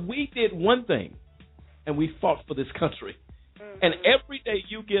because we did one thing, and we fought for this country. And every day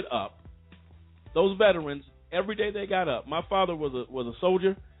you get up, those veterans, every day they got up. My father was a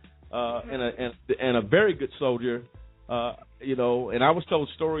soldier, and a very good soldier, and I was told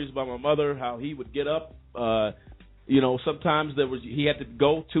stories about my mother, how he would get up. Sometimes he had to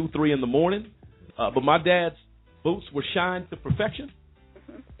go 2-3 in the morning, but my dad's boots were shined to perfection,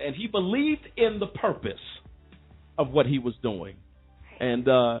 and he believed in the purpose of what he was doing. And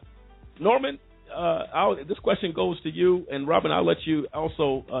Norman, this question goes to you, and Robin, I'll let you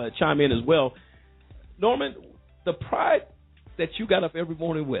also chime in as well. Norman, the pride that you got up every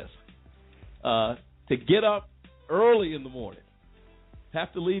morning with, to get up early in the morning,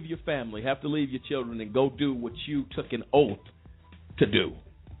 have to leave your family, have to leave your children, and go do what you took an oath to do,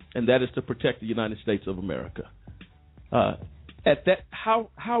 and that is to protect the United States of America. At that,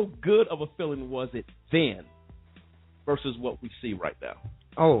 how good of a feeling was it then versus what we see right now?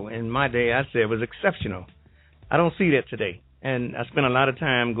 Oh, in my day, I'd say it was exceptional. I don't see that today. And I spent a lot of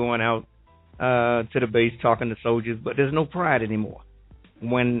time going out to the base talking to soldiers, but there's no pride anymore.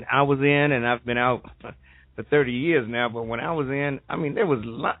 When I was in, and I've been out for 30 years now, but when I was in, there was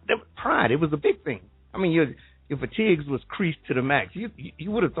pride. It was a big thing. Your fatigues was creased to the max.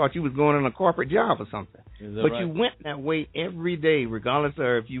 You would have thought you was going on a corporate job or something. But right? You went that way every day, regardless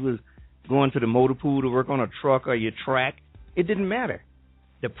of if you was going to the motor pool to work on a truck or your track. It didn't matter.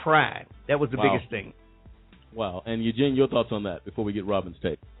 The pride, that was the biggest thing. Wow. And Eugene, your thoughts on that before we get Robin's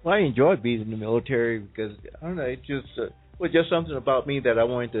take? Well, I enjoyed being in the military because, I don't know, it just was just something about me that I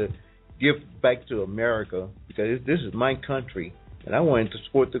wanted to give back to America because this is my country, and I wanted to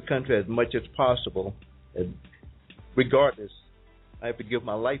support the country as much as possible. And regardless, I have to give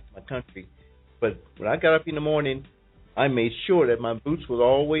my life to my country. But when I got up in the morning, I made sure that my boots were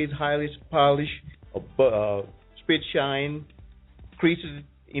always highly polished, spit shine, creases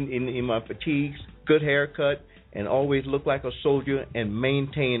in my fatigues, good haircut, and always look like a soldier and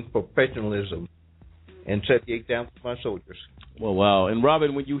maintain professionalism and set the example for my soldiers. Well, wow. And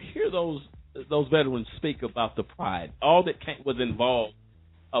Robin, when you hear those veterans speak about the pride, all that was involved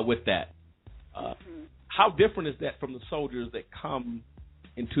with that, how different is that from the soldiers that come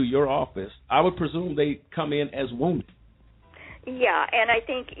into your office? I would presume they come in as wounded. Yeah, and I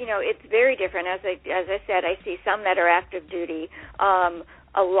think, it's very different. As I said, I see some that are active duty,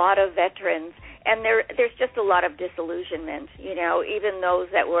 a lot of veterans, and there's just a lot of disillusionment, even those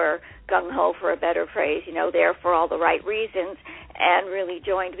that were gung-ho, for a better phrase, there for all the right reasons and really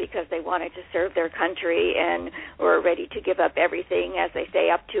joined because they wanted to serve their country and were ready to give up everything, as they say,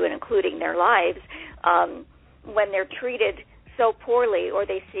 up to and including their lives. When they're treated so poorly, or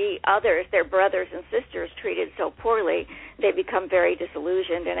they see others, their brothers and sisters, treated so poorly, they become very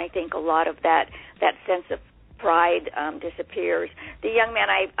disillusioned, and I think a lot of that sense of pride disappears. The young man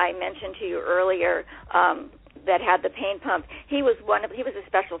I mentioned to you earlier that had the pain pump, he was a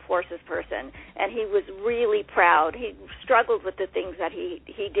special forces person, and he was really proud. He struggled with the things that he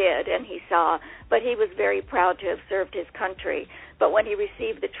did and he saw, but he was very proud to have served his country. But when he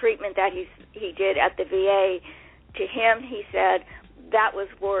received the treatment that he did at the VA, to him, he said, that was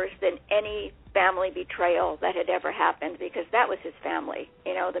worse than any family betrayal that had ever happened, because that was his family.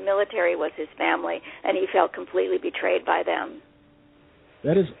 The military was his family, and he felt completely betrayed by them.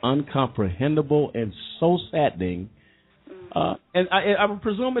 That is incomprehensible and so saddening. And I would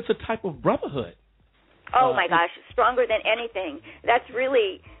presume it's a type of brotherhood. Oh, my gosh, stronger than anything. That's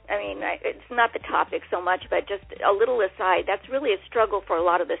really, it's not the topic so much, but just a little aside, that's really a struggle for a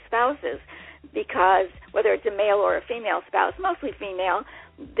lot of the spouses, because whether it's a male or a female spouse, mostly female,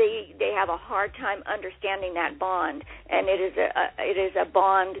 they have a hard time understanding that bond, and it is a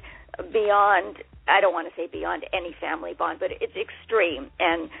bond beyond, I don't want to say beyond any family bond, but it's extreme,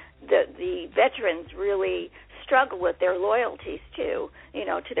 and the veterans really struggle with their loyalties too,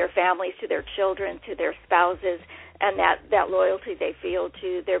 to their families, to their children, to their spouses, and that loyalty they feel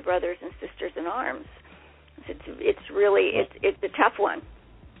to their brothers and sisters in arms. It's really a tough one.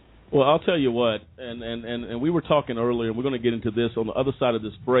 Well, I'll tell you what, and we were talking earlier, and we're going to get into this on the other side of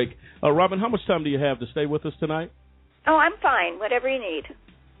this break. Robin, how much time do you have to stay with us tonight? Oh, I'm fine. Whatever you need.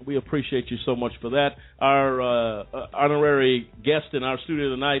 We appreciate you so much for that. Our honorary guest in our studio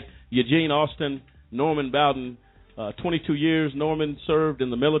tonight, Eugene Austin, Norman Bowden, 22 years. Norman served in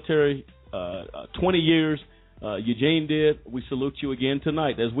the military 20 years. Eugene did. We salute you again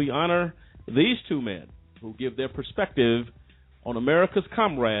tonight as we honor these two men who give their perspective on America's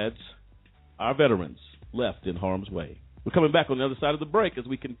comrades, our veterans left in harm's way. We're coming back on the other side of the break as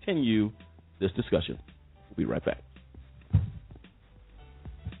we continue this discussion. We'll be right back.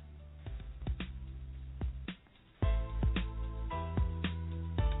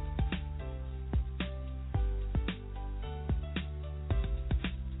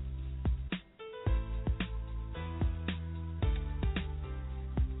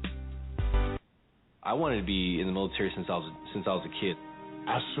 I wanted to be in the military since I was a kid.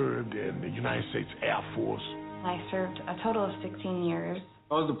 I served in the United States Air Force. I served a total of 16 years.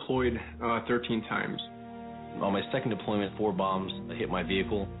 I was deployed 13 times. On my second deployment, 4 bombs hit my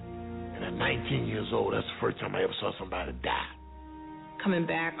vehicle. And at 19 years old, that's the first time I ever saw somebody die. Coming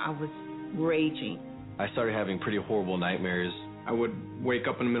back, I was raging. I started having pretty horrible nightmares. I would wake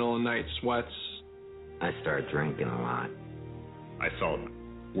up in the middle of the night, sweats. I started drinking a lot. I felt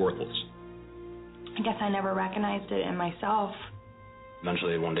worthless. I guess I never recognized it in myself.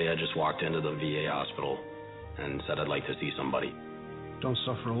 Eventually, one day I just walked into the VA hospital and said I'd like to see somebody. Don't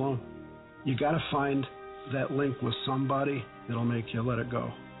suffer alone. You got to find that link with somebody that'll make you let it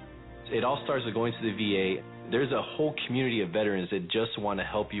go. It all starts with going to the VA. There's a whole community of veterans that just want to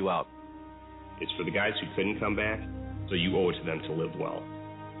help you out. It's for the guys who couldn't come back, so you owe it to them to live well,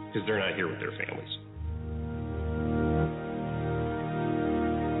 because they're not here with their families.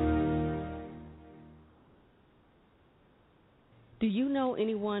 Do you know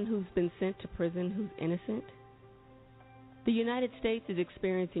anyone who's been sent to prison who's innocent? The United States is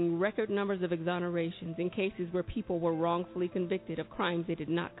experiencing record numbers of exonerations in cases where people were wrongfully convicted of crimes they did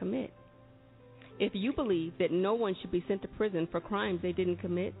not commit. If you believe that no one should be sent to prison for crimes they didn't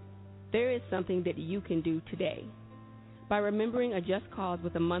commit, there is something that you can do today. By remembering a just cause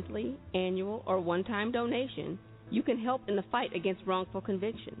with a monthly, annual, or one-time donation, you can help in the fight against wrongful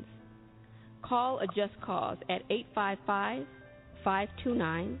convictions. Call a just cause at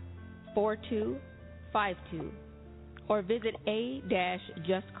 855-529-4252 or visit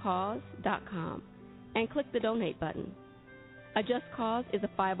a-justcause.com and click the donate button. A Just Cause is a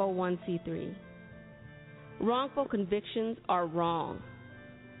 501c3. Wrongful convictions are wrong.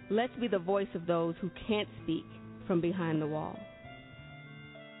 Let's be the voice of those who can't speak from behind the wall.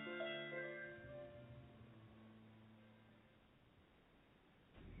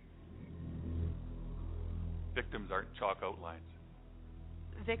 Victims aren't chalk outlines.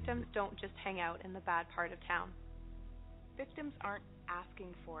 Victims don't just hang out in the bad part of town. Victims aren't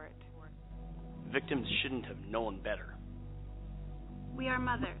asking for it. Victims shouldn't have known better. We are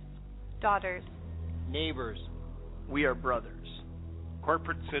mothers, daughters, neighbors. We are brothers.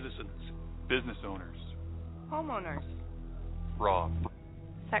 Corporate citizens, business owners, homeowners, robbed,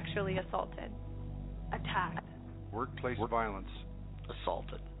 sexually assaulted, attacked, workplace violence,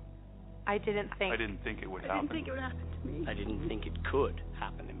 assaulted. I didn't think it would happen. I didn't think it would happen to me. I didn't think it could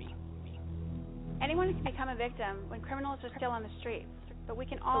happen to me. Anyone can become a victim when criminals are still on the streets, but we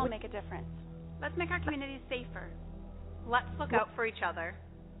can all make a difference. Let's make our communities safer. Let's look out for each other.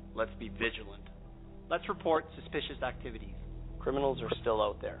 Let's be vigilant. Let's report suspicious activities. Criminals are still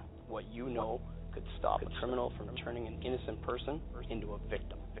out there. What you know could stop a criminal from turning an innocent person into a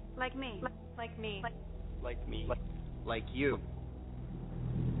victim. Like me. Like me. Like me. Like you.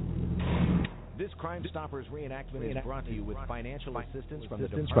 This Crime Stoppers reenactment is brought to you with financial assistance from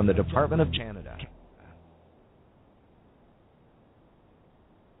the Department of Canada.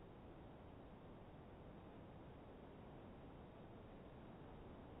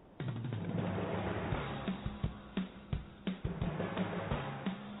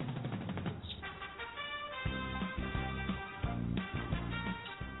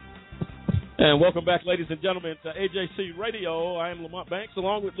 And welcome back, ladies and gentlemen, to AJC Radio. I am Lamont Banks,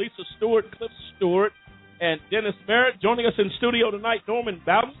 along with Lisa Stewart, Cliff Stewart, and Dennis Merritt. Joining us in studio tonight, Norman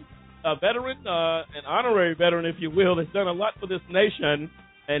Bowden, a veteran, an honorary veteran, if you will, has done a lot for this nation,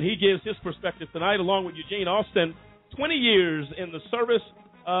 and he gives his perspective tonight, along with Eugene Austin. 20 years in the service,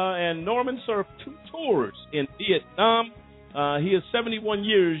 and Norman served 2 tours in Vietnam. He is 71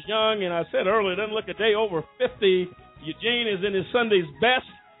 years young, and I said earlier, doesn't look a day over 50. Eugene is in his Sunday's best.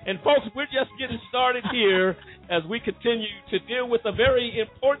 And, folks, we're just getting started here as we continue to deal with a very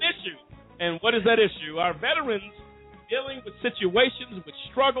important issue. And what is that issue? Our veterans dealing with situations, with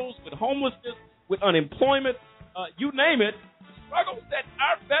struggles, with homelessness, with unemployment, you name it, struggles that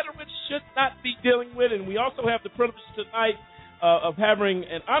our veterans should not be dealing with. And we also have the privilege tonight of having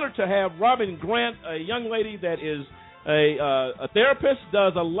an honor to have Robin Grant, a young lady that is a therapist,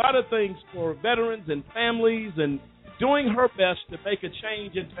 does a lot of things for veterans and families, and doing her best to make a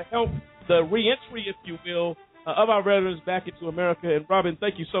change and to help the reentry, if you will, of our veterans back into America. And Robin,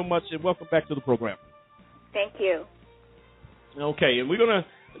 thank you so much, and welcome back to the program. Thank you. Okay, and we're going to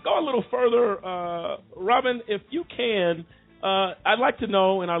go a little further. Robin, if you can, I'd like to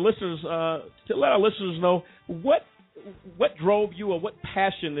know, and our listeners, to let our listeners know, what drove you, or what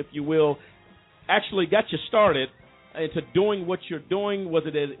passion, if you will, actually got you started into doing what you're doing? Was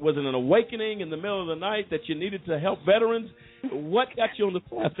it an awakening in the middle of the night that you needed to help veterans? What got you on the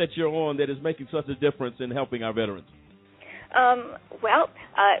path that you're on that is making such a difference in helping our veterans?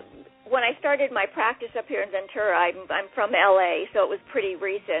 When I started my practice up here in Ventura, I'm from L.A., so it was pretty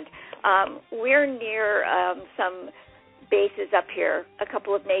recent. We're near some bases up here, a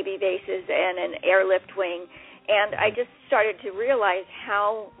couple of Navy bases and an airlift wing, and I just started to realize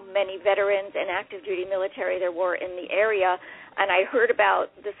how many veterans and active duty military there were in the area, and I heard about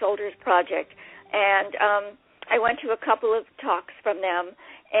the Soldiers Project, and I went to a couple of talks from them,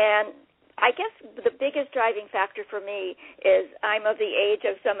 and I guess the biggest driving factor for me is I'm of the age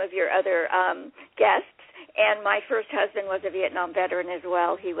of some of your other guests, and my first husband was a Vietnam veteran as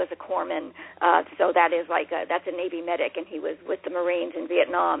well. He was a corpsman, so that is that's a Navy medic, and he was with the Marines in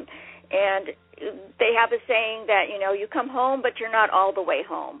Vietnam. And they have a saying that, you come home, but you're not all the way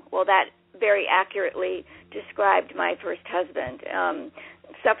home. Well, that very accurately described my first husband.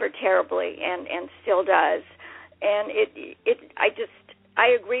 Suffered terribly and still does. And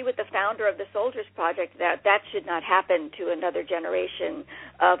I agree with the founder of the Soldiers Project that should not happen to another generation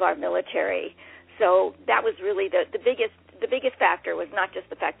of our military. So that was really the biggest factor, was not just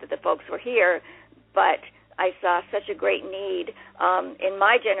the fact that the folks were here, but I saw such a great need in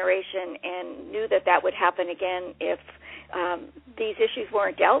my generation and knew that would happen again if these issues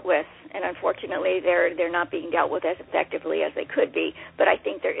weren't dealt with. And unfortunately, they're not being dealt with as effectively as they could be. But I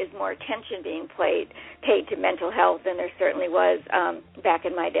think there is more attention being paid to mental health than there certainly was back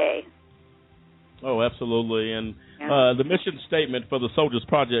in my day. Oh, absolutely. And the mission statement for the Soldiers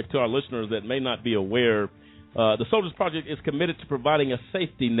Project, to our listeners that may not be aware, the Soldiers Project is committed to providing a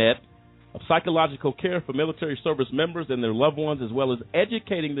safety net of psychological care for military service members and their loved ones, as well as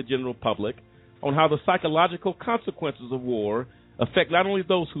educating the general public on how the psychological consequences of war affect not only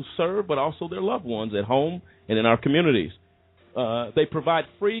those who serve, but also their loved ones at home and in our communities. They provide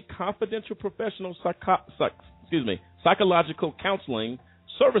free, confidential, professional psychological counseling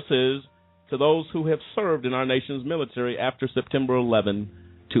services to those who have served in our nation's military after September 11,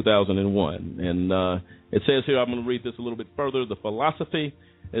 2001. And it says here, I'm going to read this a little bit further. The philosophy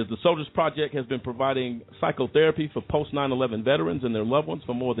is the Soldiers Project has been providing psychotherapy for post-9/11 veterans and their loved ones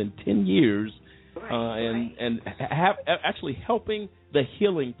for more than 10 years, and have actually helping the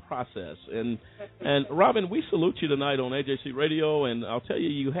healing process. And Robin, we salute you tonight on AJC Radio, and I'll tell you,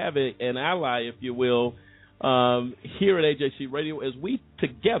 you have an ally, if you will, here at AJC Radio, as we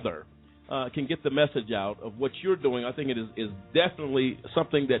together can get the message out of what you're doing. I think it is definitely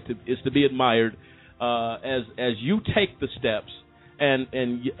something that is to be admired as you take the steps.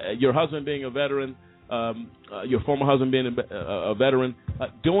 And your husband being a veteran, your former husband being a veteran,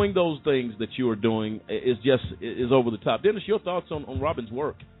 doing those things that you are doing is over the top. Dennis, your thoughts on Robin's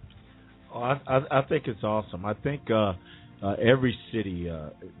work? I think it's awesome. I think every city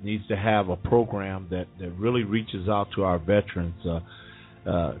needs to have a program that really reaches out to our veterans.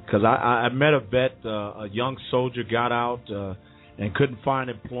 Because I met a vet, a young soldier, got out and couldn't find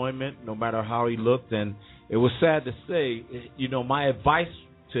employment no matter how he looked, and it was sad to say, my advice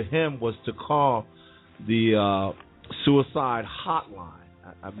to him was to call the suicide hotline.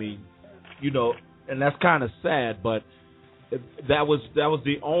 I mean, and that's kind of sad, but that was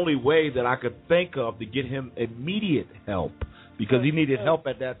the only way that I could think of to get him immediate help, because he needed help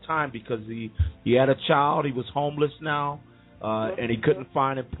at that time, because he had a child, he was homeless now, and he couldn't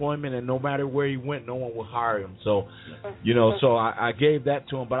find employment, and no matter where he went, no one would hire him. So, so I gave that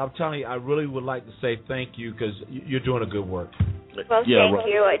to him. But I'm telling you, I really would like to say thank you, because you're doing a good work. Well, thank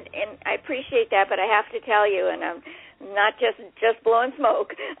you, and I appreciate that. But I have to tell you, and I'm not just blowing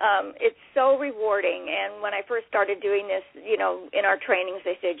smoke. It's so rewarding. And when I first started doing this, in our trainings,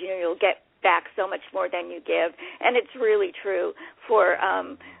 they said, you'll get back so much more than you give, and it's really true for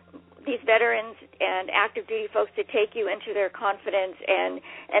these veterans and active duty folks to take you into their confidence and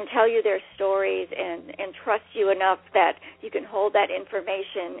tell you their stories and trust you enough that you can hold that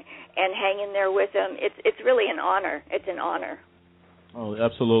information and hang in there with them. It's really an honor. It's an honor. Oh,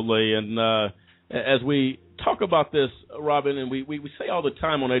 absolutely. And as we talk about this, Robin, and we say all the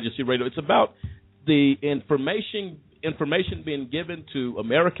time on Agency Radio, it's about the information being given to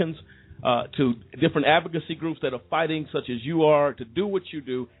Americans to different advocacy groups that are fighting, such as you are, to do what you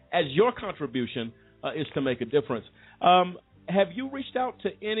do, as your contribution is to make a difference. Have you reached out to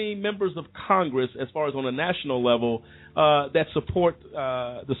any members of Congress, as far as on a national level, that support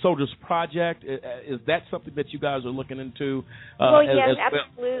the Soldiers Project? Is that something that you guys are looking into? Yes,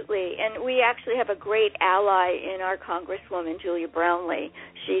 absolutely. And we actually have a great ally in our Congresswoman, Julia Brownlee.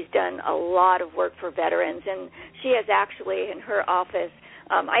 She's done a lot of work for veterans, and she has actually in her office,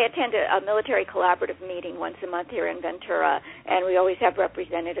 I attend a military collaborative meeting once a month here in Ventura, and we always have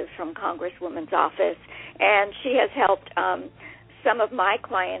representatives from Congresswoman's office. And she has helped some of my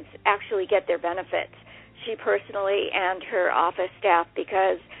clients actually get their benefits, she personally and her office staff,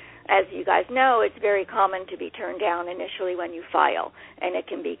 because, as you guys know, it's very common to be turned down initially when you file, and it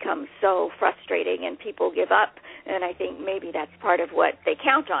can become so frustrating and people give up. And I think maybe that's part of what they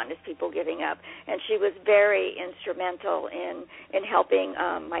count on, is people giving up. And she was very instrumental in helping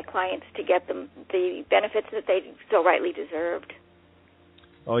my clients to get the benefits that they so rightly deserved.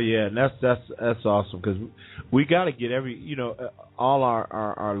 Oh yeah, and that's awesome, because we got to get all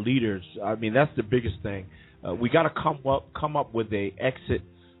our leaders. I mean, that's the biggest thing. We got to come up with a exit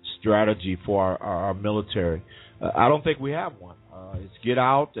strategy for our military. I don't think we have one. It's get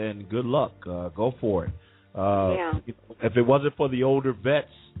out and good luck. Go for it. If it wasn't for the older vets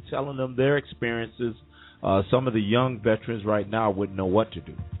telling them their experiences, some of the young veterans right now wouldn't know what to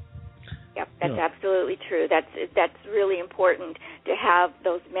do. Yep, that's absolutely true. That's really important to have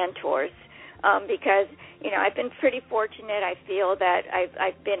those mentors, because I've been pretty fortunate. I feel that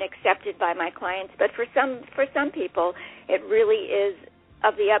I've been accepted by my clients, but for some people, it really is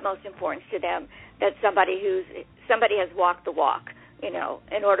of the utmost importance to them that somebody has walked the walk,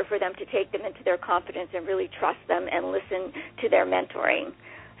 in order for them to take them into their confidence and really trust them and listen to their mentoring.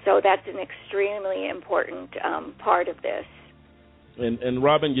 So that's an extremely important part of this. And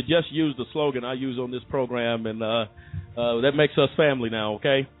Robin, you just used the slogan I use on this program, and that makes us family now,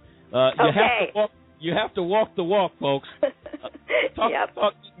 okay? You have to walk the walk, folks.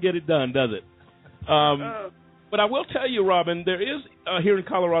 Talk, get it done, does it? But I will tell you, Robin, there is here in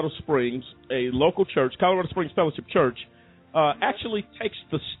Colorado Springs a local church, Colorado Springs Fellowship Church, actually takes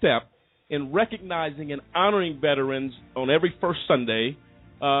the step in recognizing and honoring veterans on every first Sunday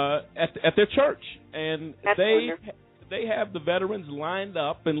at their church. And they have the veterans lined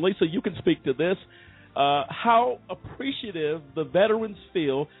up, and Lisa, you can speak to this, how appreciative the veterans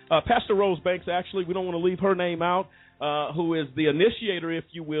feel. Pastor Rose Banks, actually, we don't want to leave her name out, who is the initiator, if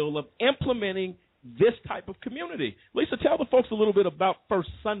you will, of implementing this type of community. Lisa, tell the folks a little bit about First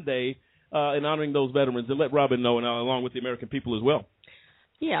Sunday in honoring those veterans, and let Robin know, and along with the American people as well.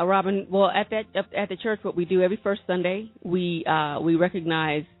 Yeah, Robin. Well, at the church, what we do every first Sunday, we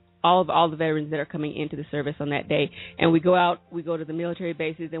recognize all the veterans that are coming into the service on that day, and we go to the military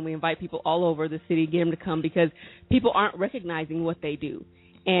bases, and we invite people all over the city, get them to come, because people aren't recognizing what they do.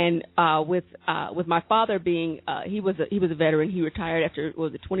 And with my father being he was a veteran. He retired after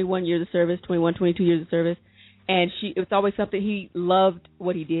 21 years of service, 22 years of service, and it's always something he loved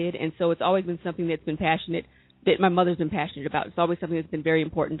what he did, and so it's always been something that's been passionate, that my mother's been passionate about. It's always something that's been very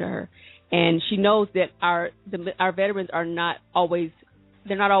important to her, and she knows that our veterans are not always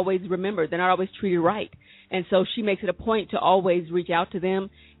remembered. They're not always treated right. And so she makes it a point to always reach out to them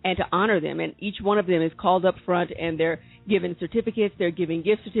and to honor them. And each one of them is called up front, and they're given certificates, they're giving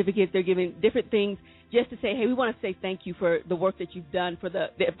gift certificates, they're giving different things just to say, hey, we want to say thank you for the work that you've done, for the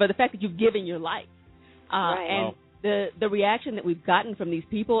fact that you've given your life. Right. And the reaction that we've gotten from these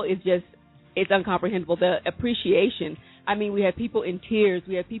people is just, it's incomprehensible. The appreciation. I mean, we have people in tears.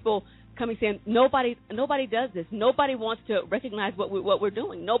 We have people coming saying, nobody does this. Nobody wants to recognize what we're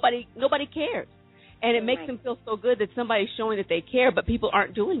doing. Nobody cares. And it makes them feel so good that somebody's showing that they care, but people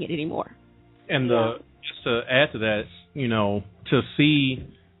aren't doing it anymore. And just to add to that, to see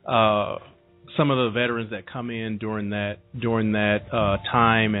some of the veterans that come in during that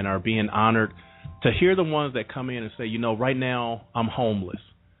time and are being honored, to hear the ones that come in and say, right now I'm homeless.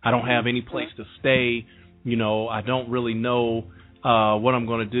 I don't have any place to stay. I don't really know what I'm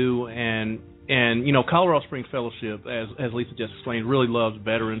going to do. And Colorado Springs Fellowship, as Lisa just explained, really loves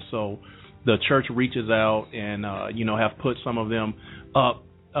veterans. So the church reaches out and, have put some of them up,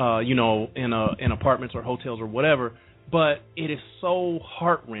 in apartments or hotels or whatever. But it is so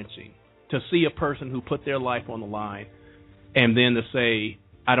heart-wrenching to see a person who put their life on the line and then to say,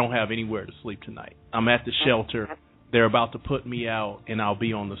 I don't have anywhere to sleep tonight. I'm at the shelter. They're about to put me out, and I'll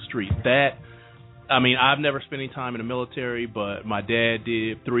be on the street. I've never spent any time in the military, but my dad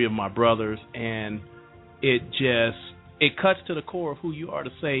did, 3 of my brothers, and it cuts to the core of who you are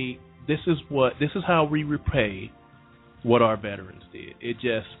to say, this is how we repay what our veterans did.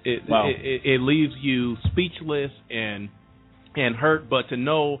 It leaves you speechless and hurt, but to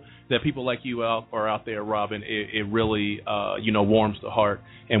know that people like you are out there, Robin, it really warms the heart,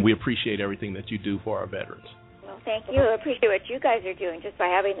 and we appreciate everything that you do for our veterans. Well, thank you. I appreciate what you guys are doing just by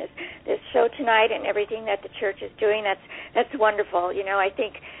having this show tonight and everything that the church is doing. That's wonderful. I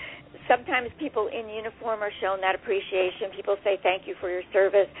think sometimes people in uniform are shown that appreciation. People say thank you for your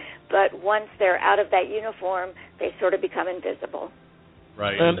service, but once they're out of that uniform, they sort of become invisible.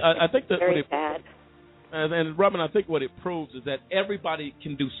 Right. And I think that very sad. And Robin, I think what it proves is that everybody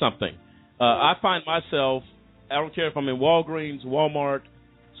can do something. I find myself, I don't care if I'm in Walgreens, Walmart,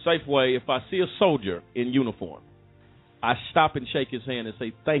 Safeway, if I see a soldier in uniform, I stop and shake his hand and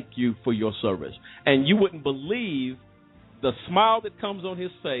say, thank you for your service. And you wouldn't believe the smile that comes on his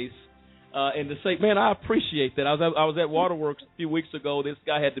face, and to say, man, I appreciate that. I was at Waterworks a few weeks ago. This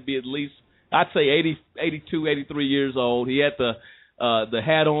guy had to be at least, I'd say 82, 83 years old. He had the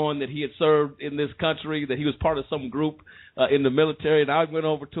hat on that he had served in this country, that he was part of some group in the military. And I went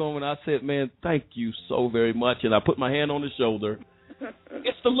over to him and I said, man, thank you so very much. And I put my hand on his shoulder.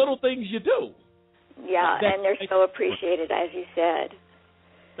 It's the little things you do. Yeah, and they're so appreciated, as you said.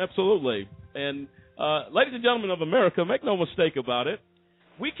 Absolutely. And ladies and gentlemen of America, make no mistake about it.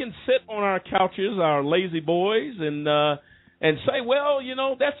 We can sit on our couches, our lazy boys, and say, well,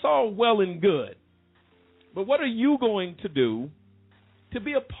 that's all well and good. But what are you going to do to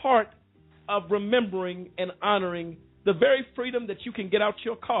be a part of remembering and honoring the very freedom that you can get out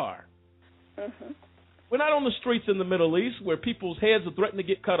your car? Mm-hmm. We're not on the streets in the Middle East where people's heads are threatening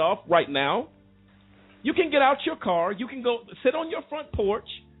to get cut off right now. You can get out your car. You can go sit on your front porch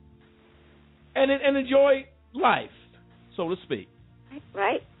and enjoy life, so to speak.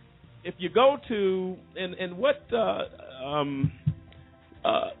 Right. If you go to and what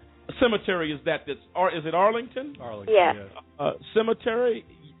cemetery is that? Is it Arlington? Arlington. Yeah. Cemetery.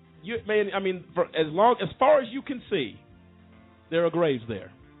 For as far as you can see, there are graves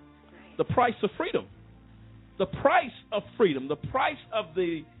there. The price of freedom. The price of freedom. The price of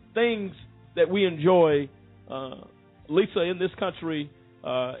the things that we enjoy, Lisa, in this country,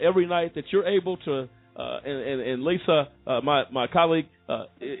 every night that you're able to. And Lisa, my colleague,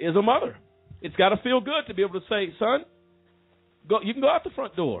 is a mother. It's got to feel good to be able to say, son, you can go out the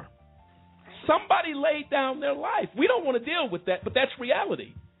front door. Somebody laid down their life. We don't want to deal with that, but that's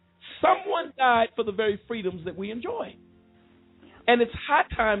reality. Someone died for the very freedoms that we enjoy. And it's high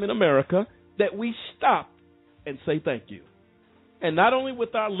time in America that we stop and say thank you. And not only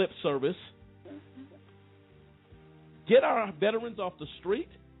with our lip service, get our veterans off the street,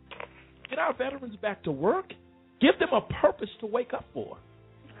 get our veterans back to work, give them a purpose to wake up for.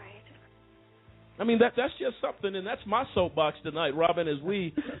 Right. I mean, that's just something, and that's my soapbox tonight, Robin, as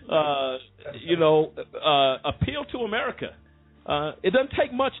we, appeal to America. It doesn't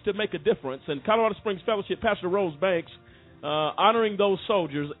take much to make a difference. And Colorado Springs Fellowship, Pastor Rose Banks, honoring those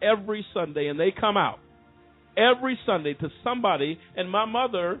soldiers every Sunday, and they come out every Sunday to somebody. And my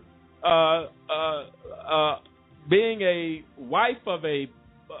mother, being a wife of a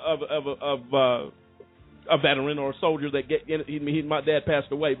veteran or a soldier that my dad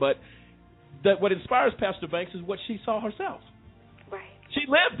passed away, but that what inspires Pastor Banks is what she saw herself. Right. She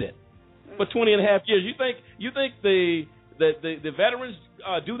lived it for 20 and a half years. You think the veterans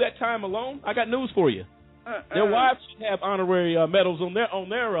do that time alone? I got news for you. Their wives should have honorary medals on their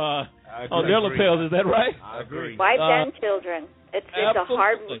lapels. Is that right? I agree. Wives and children. It's a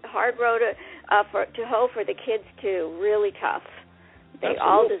hard road to hoe for the kids too. Really tough. They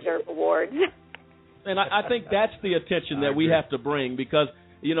all deserve awards. And I think that's the attention that we have to bring, because,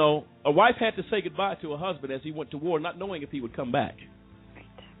 a wife had to say goodbye to a husband as he went to war, not knowing if he would come back. Right.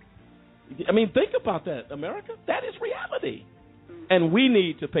 I mean, think about that, America. That is reality. Mm-hmm. And we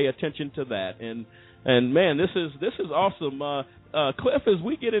need to pay attention to that. And man, this is awesome. Cliff, as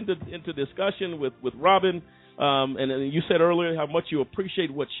we get into discussion with Robin, and you said earlier how much you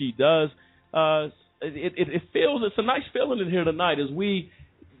appreciate what she does, it feels, it's a nice feeling in here tonight as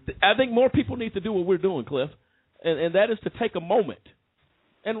I think more people need to do what we're doing, Cliff, and that is to take a moment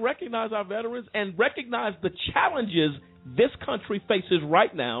and recognize our veterans and recognize the challenges this country faces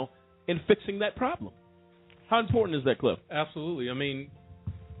right now in fixing that problem. How important is that, Cliff? Absolutely. I mean,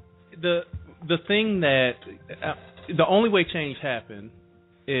 the thing that the only way change happens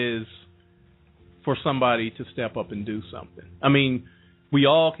is for somebody to step up and do something. I mean, we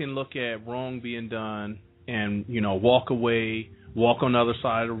all can look at wrong being done and, walk away, walk on the other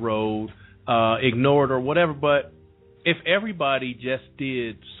side of the road, ignore it or whatever. But if everybody just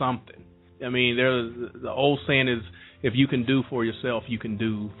did something, I mean, the old saying is, if you can do for yourself, you can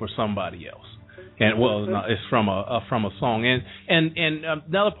do for somebody else. And well, no, it's from a song. And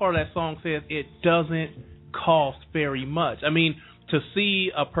another part of that song says it doesn't cost very much. I mean, to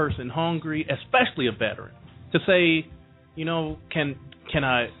see a person hungry, especially a veteran, to say, you know, can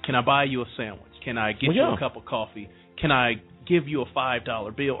I buy you a sandwich? Can I get you a cup of coffee? Can I give you a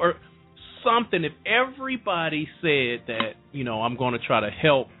 $5 bill or something? If everybody said that, you know, I'm going to try to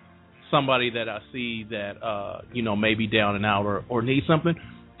help somebody that I see that you know, maybe down and out or need something,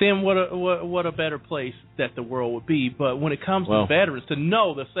 then what a better place that the world would be. But when it comes to veterans, to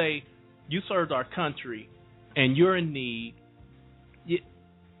know, to say you served our country and you're in need,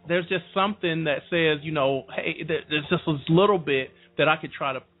 there's just something that says, you know, hey, there's just this little bit that I could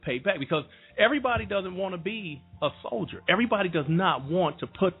try to pay back, because everybody doesn't want to be a soldier. Everybody does not want to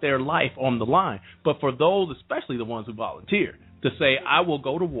put their life on the line. But for those, especially the ones who volunteer, to say, I will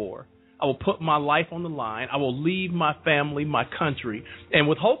go to war, I will put my life on the line, I will leave my family, my country, and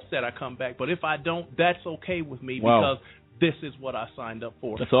with hopes that I come back. But if I don't, that's okay with me, because this is what I signed up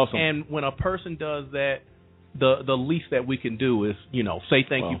for. That's awesome. And when a person does that, the least that we can do is, you know, say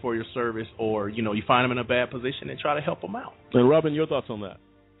thank you for your service, or, you know, you find them in a bad position and try to help them out. And Robin, your thoughts on that?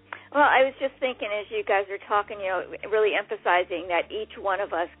 Well, I was just thinking as you guys were talking, you know, really emphasizing that each one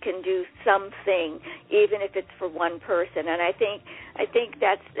of us can do something, even if it's for one person. And I think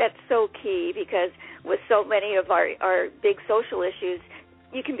that's so key, because with so many of our big social issues,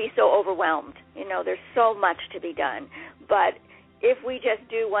 you can be so overwhelmed. You know, there's so much to be done. But if we just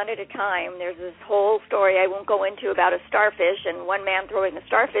do one at a time, there's this whole story I won't go into about a starfish and one man throwing a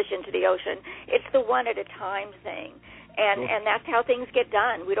starfish into the ocean. It's the one at a time thing. And that's how things get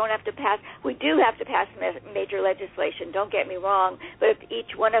done. We do have to pass major legislation, don't get me wrong, but if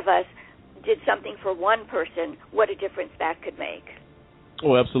each one of us did something for one person, what a difference that could make.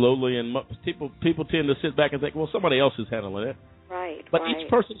 Oh, absolutely. And people tend to sit back and think, well, somebody else is handling it. Right. But each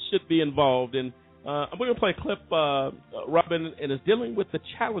person should be involved. And I'm going to play a clip, Robin, and it's dealing with the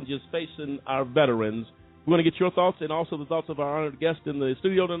challenges facing our veterans. We're going to get your thoughts and also the thoughts of our honored guests in the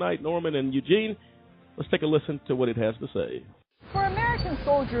studio tonight, Norman and Eugene. Let's take a listen to what it has to say. For American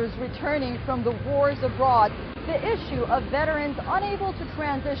soldiers returning from the wars abroad, the issue of veterans unable to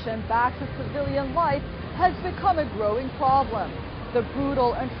transition back to civilian life has become a growing problem. The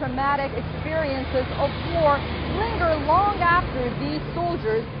brutal and traumatic experiences of war linger long after these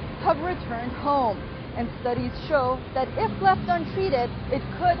soldiers have returned home, and studies show that if left untreated, it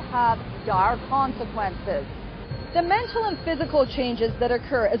could have dire consequences. The mental and physical changes that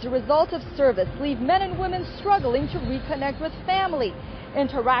occur as a result of service leave men and women struggling to reconnect with family,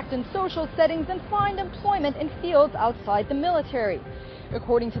 interact in social settings, and find employment in fields outside the military.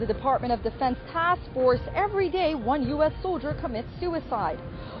 According to the Department of Defense Task Force, every day one U.S. soldier commits suicide.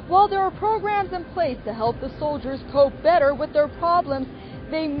 While there are programs in place to help the soldiers cope better with their problems,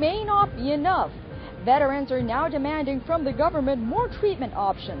 they may not be enough. Veterans are now demanding from the government more treatment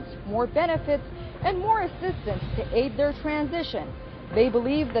options, more benefits, and more assistance to aid their transition. They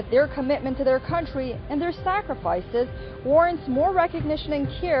believe that their commitment to their country and their sacrifices warrants more recognition and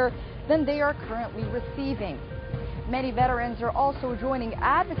care than they are currently receiving. Many veterans are also joining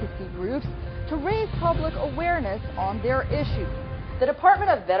advocacy groups to raise public awareness on their issues. The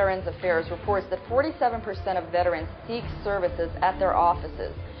Department of Veterans Affairs reports that 47% of veterans seek services at their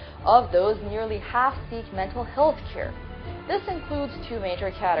offices. Of those, nearly half seek mental health care. This includes two major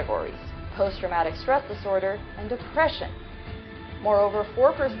categories: post-traumatic stress disorder and depression. Moreover,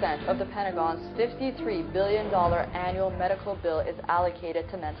 4% of the Pentagon's $53 billion annual medical bill is allocated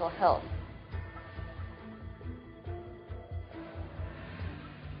to mental health.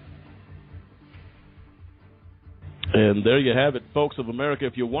 And there you have it, folks of America.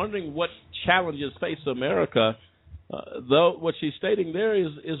 If you're wondering what challenges face America, though what she's stating there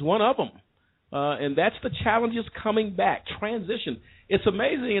is one of them. And that's the challenges coming back, transition. It's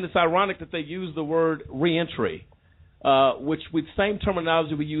amazing and it's ironic that they use the word reentry, which with the same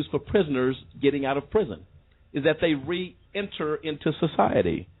terminology we use for prisoners getting out of prison, is that they re-enter into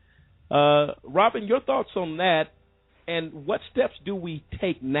society. Robin, your thoughts on that, and what steps do we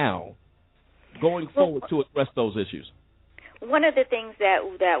take now going forward to address those issues? One of the things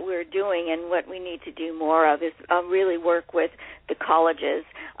that we're doing and what we need to do more of is really work with the colleges.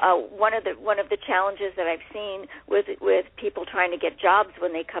 One of the challenges that I've seen with people trying to get jobs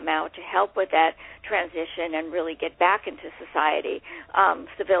when they come out to help with that transition and really get back into society,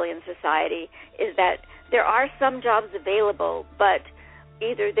 civilian society, is that there are some jobs available, but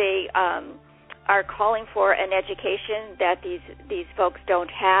either they are calling for an education that these folks don't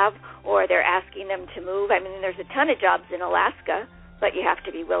have, or they're asking them to move. I mean, there's a ton of jobs in Alaska but you have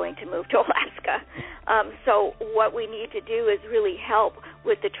to be willing to move to Alaska. So what we need to do is really help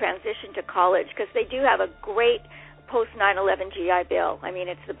with the transition to college, because they do have a great post-9/11 GI Bill. I mean,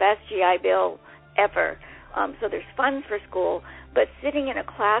 it's the best GI Bill ever. So there's funds for school, but sitting in a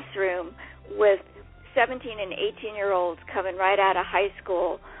classroom with 17 and 18-year-olds coming right out of high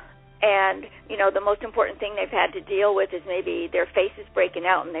school, and, you know, the most important thing they've had to deal with is maybe their face is breaking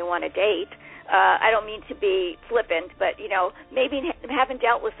out and they want to date. I don't mean to be flippant, but, you know, maybe haven't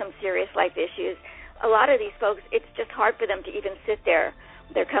dealt with some serious life issues. A lot of these folks, it's just hard for them to even sit there.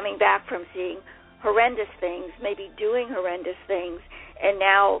 They're coming back from seeing horrendous things, maybe doing horrendous things, and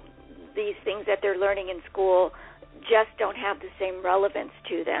now these things that they're learning in school just don't have the same relevance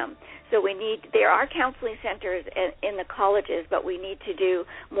to them. So there are counseling centers in the colleges, but we need to do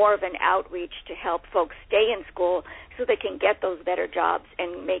more of an outreach to help folks stay in school so they can get those better jobs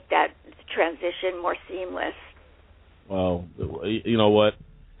and make that transition more seamless. Well, you know what?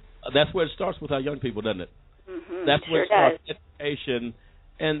 That's where it starts with our young people, doesn't it? Mm-hmm. That's where it starts, education.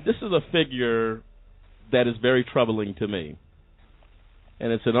 And this is a figure that is very troubling to me.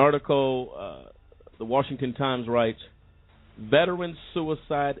 And it's an article, the Washington Times writes, veteran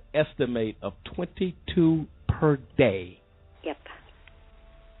suicide estimate of 22 per day. Yep.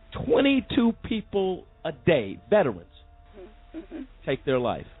 22 people a day, veterans, mm-hmm. take their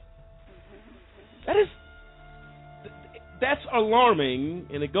life. That's alarming,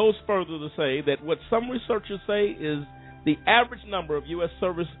 and it goes further to say that what some researchers say is the average number of U.S.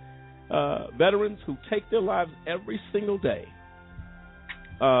 service veterans who take their lives every single day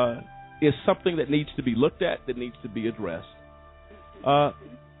is something that needs to be looked at, that needs to be addressed.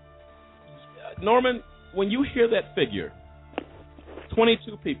 Norman, when you hear that figure,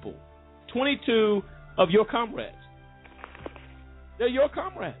 22 people, 22 of your comrades, they're your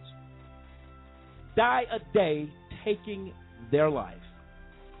comrades, die a day taking their life.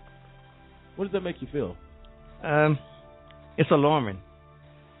 What does that make you feel? It's alarming.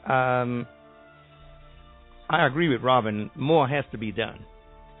 I agree with Robin. More has to be done.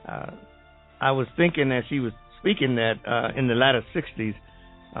 I was thinking as she was speaking that in the latter 60s,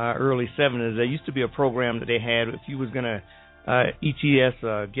 early 70s, there used to be a program that they had. If you was going to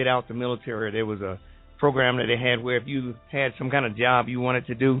ETS, get out the military, there was a program that they had where if you had some kind of job you wanted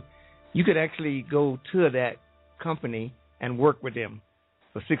to do, you could actually go to that company and work with them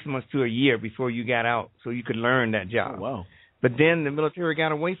for 6 months to a year before you got out so you could learn that job. Oh, wow. But then the military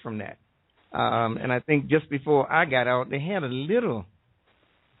got away from that. And I think just before I got out, they had a little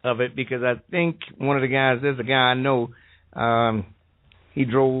of it because I think one of the guys, there's a guy I know, he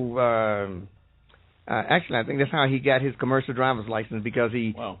drove, actually I think that's how he got his commercial driver's license because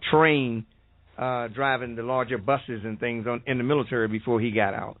he trained driving the larger buses and things in the military before he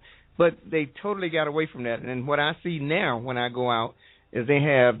got out. But they totally got away from that. And what I see now when I go out is they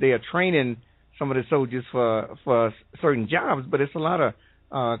are training some of the soldiers for certain jobs, but it's a lot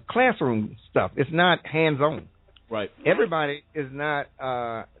of classroom stuff. It's not hands-on. Right. Everybody is not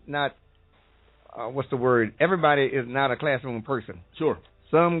what's the word? Everybody is not a classroom person. Sure.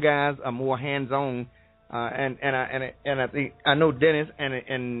 Some guys are more hands-on, and I think I know Dennis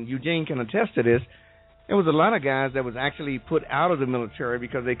and Eugene can attest to this. There was a lot of guys that was actually put out of the military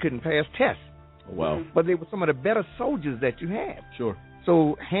because they couldn't pass tests. Wow. But they were some of the better soldiers that you had. Sure.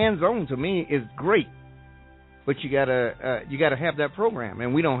 So hands-on to me is great, but you gotta have that program,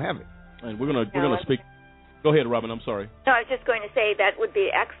 and we don't have it. And we're gonna speak. Go ahead, Robin. I'm sorry. No, I was just going to say that would be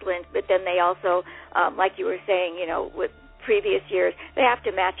excellent, but then they also, like you were saying, you know, with previous years, they have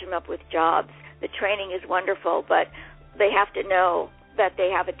to match them up with jobs. The training is wonderful, but they have to know that they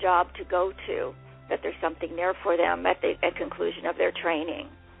have a job to go to, that there's something there for them at the conclusion of their training.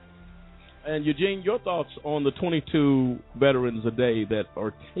 And Eugene, your thoughts on the 22 veterans a day that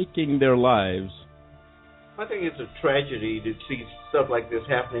are taking their lives? I think it's a tragedy to see stuff like this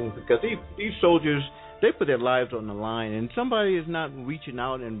happening because these soldiers, they put their lives on the line, and somebody is not reaching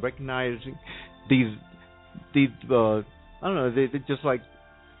out and recognizing these I don't know, they just like,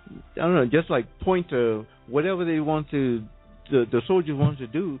 I don't know, just like point to whatever they want to, the soldiers want to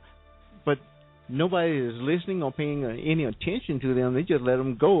do, but nobody is listening or paying any attention to them. They just let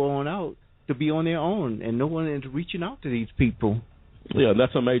them go on out to be on their own, and no one is reaching out to these people. Yeah,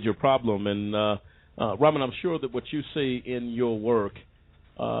 that's a major problem. And, Robin, I'm sure that what you see in your work,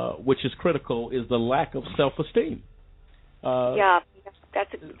 which is critical, is the lack of self-esteem. Yeah,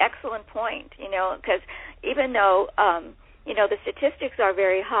 that's an excellent point, you know, because even though, you know, the statistics are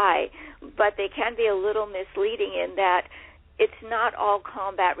very high, but they can be a little misleading in that it's not all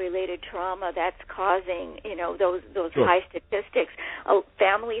combat-related trauma that's causing, you know, those Sure. high statistics.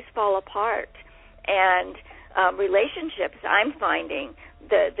 Families fall apart, and relationships, I'm finding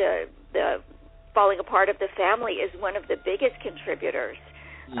the falling apart of the family is one of the biggest contributors.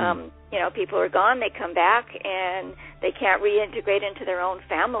 People are gone, they come back, and they can't reintegrate into their own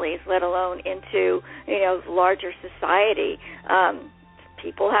families, let alone into, larger society.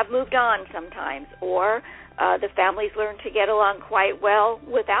 People have moved on sometimes, or the families learn to get along quite well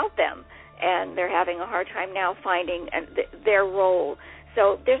without them, and they're having a hard time now finding their role.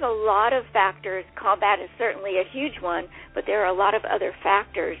 So there's a lot of factors. Combat is certainly a huge one, but there are a lot of other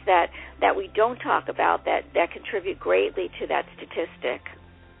factors that we don't talk about that contribute greatly to that statistic.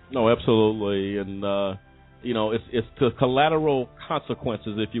 No, absolutely, and it's the collateral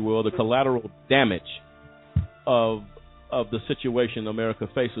consequences, if you will, the collateral damage of the situation America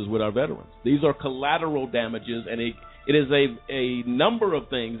faces with our veterans. These are collateral damages, and it is a number of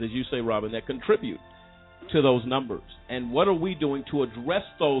things, as you say, Robin, that contribute to those numbers. And what are we doing to address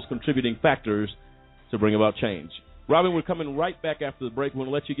those contributing factors to bring about change? Robin, we're coming right back after the break. We're going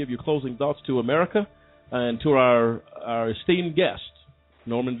to let you give your closing thoughts to America and to our esteemed guest,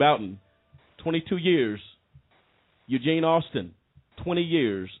 Norman Boughton. 22 years. Eugene Austin, 20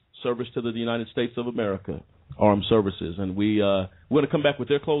 years service to the United States of America, Armed Services. And we're going to come back with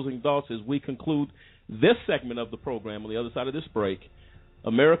their closing thoughts as we conclude this segment of the program. On the other side of this break,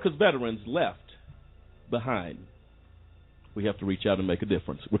 America's veterans left behind. We have to reach out and make a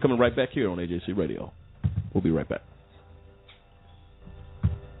difference. We're coming right back here on AJC Radio. We'll be right back.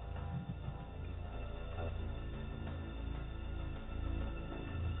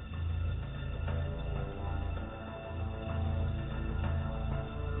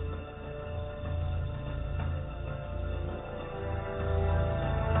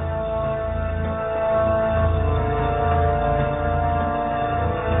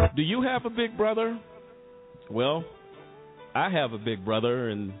 Do you have a big brother? Well, I have a big brother,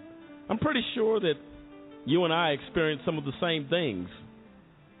 and I'm pretty sure that you and I experience some of the same things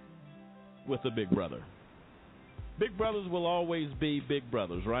with a big brother. Big brothers will always be big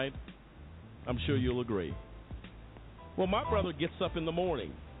brothers, right? I'm sure you'll agree. Well, my brother gets up in the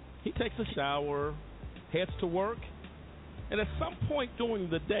morning. He takes a shower, heads to work, and at some point during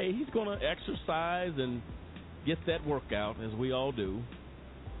the day, he's going to exercise and get that workout, as we all do.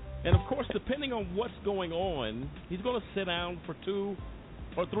 And, of course, depending on what's going on, he's going to sit down for 2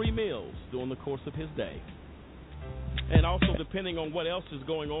 or 3 meals during the course of his day. And also, depending on what else is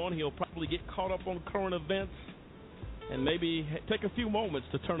going on, he'll probably get caught up on current events and maybe take a few moments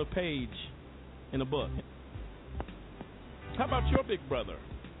to turn a page in a book. How about your big brother?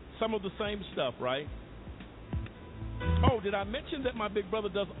 Some of the same stuff, right? Oh, did I mention that my big brother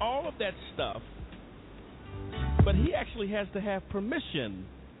does all of that stuff, but he actually has to have permission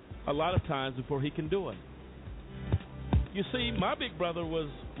a lot of times before he can do it. You see, my big brother was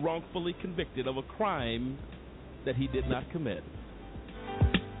wrongfully convicted of a crime that he did not commit.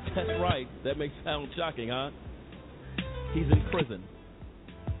 That's right. That may sound shocking, huh? He's in prison.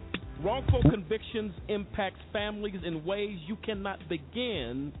 Wrongful convictions impact families in ways you cannot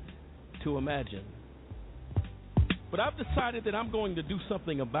begin to imagine. But I've decided that I'm going to do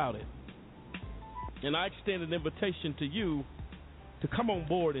something about it. And I extend an invitation to you to come on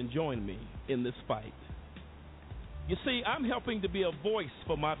board and join me in this fight. You see, I'm helping to be a voice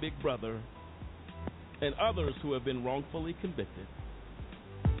for my big brother and others who have been wrongfully convicted.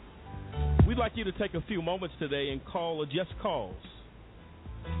 We'd like you to take a few moments today and call a Just Cause,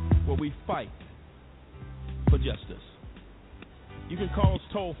 where we fight for justice. You can call us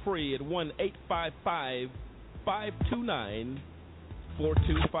toll-free at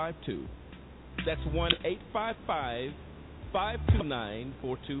 1-855-529-4252. That's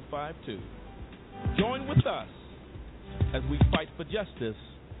 1-855-529-4252. Join with us as we fight for justice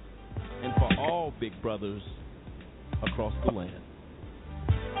and for all big brothers across the land.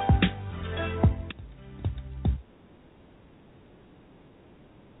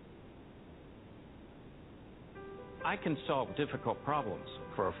 I can solve difficult problems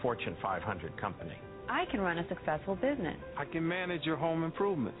for a Fortune 500 company. I can run a successful business. I can manage your home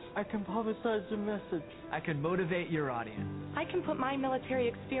improvements. I can publicize your message. I can motivate your audience. I can put my military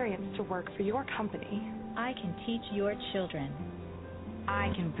experience to work for your company. I can teach your children.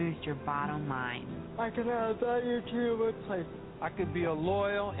 I can boost your bottom line. I can add value to your workplace. I could be a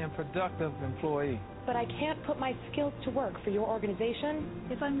loyal and productive employee. But I can't put my skills to work for your organization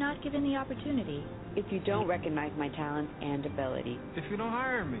if I'm not given the opportunity. If you don't recognize my talents and ability. If you don't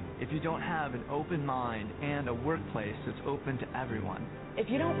hire me. If you don't have an open mind and a workplace that's open to everyone. If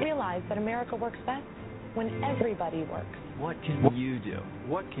you don't realize that America works best when everybody works. What can you do?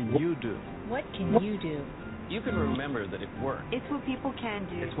 What can you do? What can you do? You can remember that it worked. It's what people can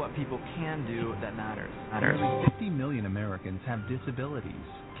do. It's what people can do that matters. Nearly 50 million Americans have disabilities.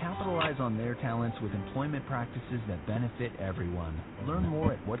 Capitalize on their talents with employment practices that benefit everyone. Learn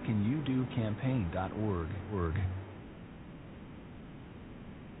more at whatcanyoudocampaign.org.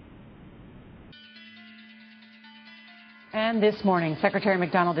 And this morning, Secretary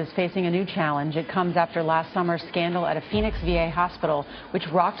McDonald is facing a new challenge. It comes after last summer's scandal at a Phoenix VA hospital, which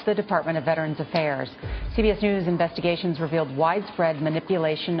rocked the Department of Veterans Affairs. CBS News investigations revealed widespread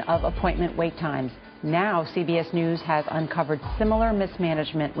manipulation of appointment wait times. Now, CBS News has uncovered similar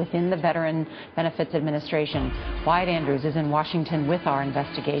mismanagement within the Veteran Benefits Administration. Wyatt Andrews is in Washington with our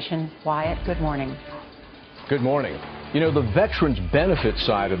investigation. Wyatt, good morning. Good morning. You know, the Veterans Benefits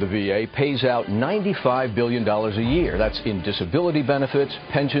side of the VA pays out $95 billion a year. That's in disability benefits,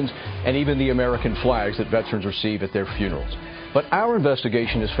 pensions, and even the American flags that veterans receive at their funerals. But our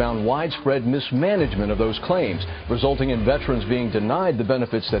investigation has found widespread mismanagement of those claims, resulting in veterans being denied the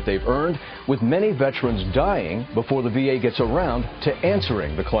benefits that they've earned, with many veterans dying before the VA gets around to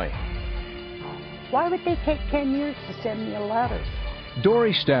answering the claim. Why would they take 10 years to send me a letter?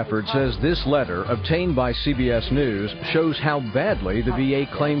 Dory Stafford says this letter, obtained by CBS News, shows how badly the VA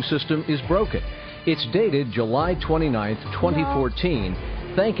claim system is broken. It's dated July 29, 2014,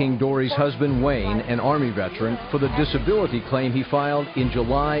 thanking Dory's husband Wayne, an Army veteran, for the disability claim he filed in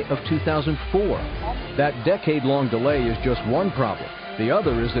July of 2004. That decade-long delay is just one problem. The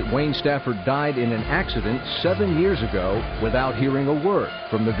other is that Wayne Stafford died in an accident 7 years ago without hearing a word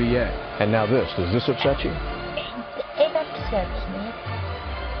from the VA. And now this. Does this upset you? It upsets me.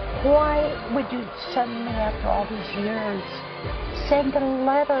 Why would you suddenly, after all these years, send a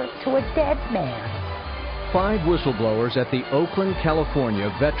letter to a dead man? 5 whistleblowers at the Oakland,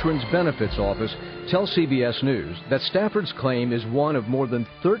 California Veterans Benefits Office tell CBS News that Stafford's claim is one of more than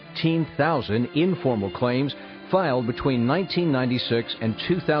 13,000 informal claims filed between 1996 and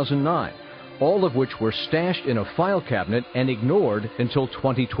 2009, all of which were stashed in a file cabinet and ignored until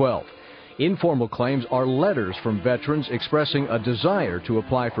 2012. Informal claims are letters from veterans expressing a desire to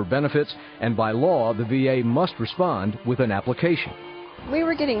apply for benefits, and by law, the VA must respond with an application. We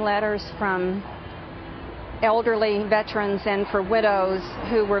were getting letters from elderly veterans and for widows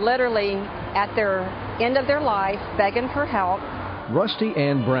who were literally at their end of their life begging for help. Rusty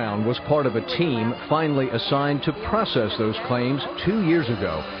Ann Brown was part of a team finally assigned to process those claims 2 years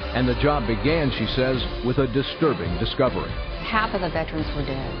ago, and the job began, she says, with a disturbing discovery. Half of the veterans were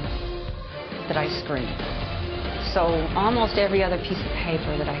dead that I screened. So almost every other piece of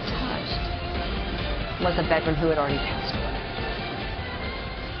paper that I touched was a veteran who had already passed away.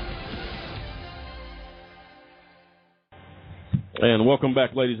 And welcome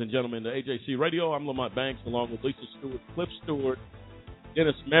back, ladies and gentlemen, to AJC Radio. I'm Lamont Banks, along with Lisa Stewart, Cliff Stewart,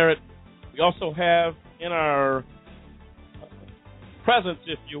 Dennis Merritt. We also have in our presence,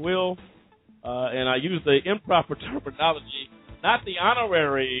 if you will, and I use the improper terminology, not the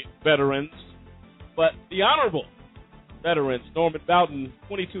honorary veterans, but the honorable veterans. Norman Bowden,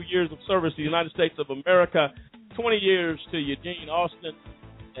 22 years of service to the United States of America, 20 years to Eugene Austin,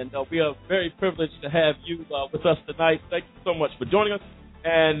 and we are very privileged to have you with us tonight. Thank you so much for joining us.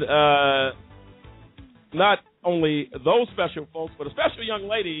 And not only those special folks, but a special young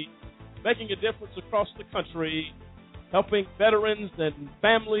lady making a difference across the country, helping veterans and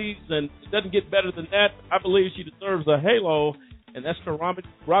families, and it doesn't get better than that. I believe she deserves a halo, and that's for Robin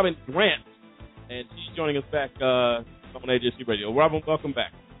Grant. And she's joining us back on AJC Radio. Robin, welcome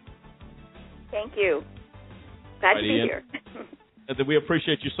back. Thank you. Glad to be here. And we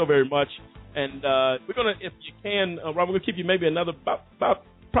appreciate you so very much. And we're going to, if you can, Robin, we're going to keep you maybe another about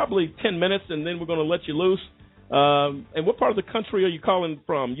probably 10 minutes, and then we're going to let you loose. And what part of the country are you calling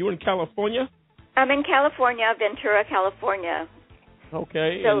from? You in California? I'm in California, Ventura, California.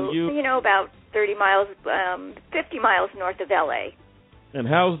 Okay. So, and you know, about 30 miles, 50 miles north of L.A. And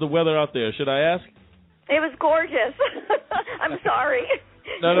how's the weather out there? Should I ask? It was gorgeous. I'm sorry.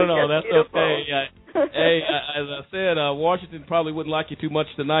 No, that's beautiful. Okay. Hey, as I said, Washington probably wouldn't like you too much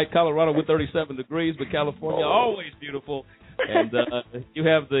tonight. Colorado with 37 degrees, but California always beautiful. And you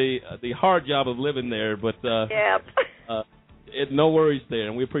have the hard job of living there, but no worries there.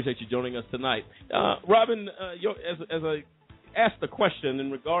 And we appreciate you joining us tonight, Robin. As I asked the question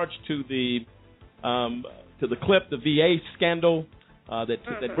in regards to the clip, the VA scandal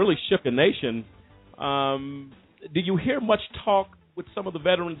that really shook a nation. Do you hear much talk with some of the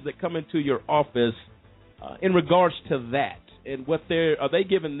veterans that come into your office in regards to that, and are they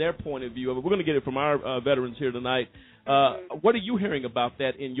giving their point of view? We're going to get it from our veterans here tonight. What are you hearing about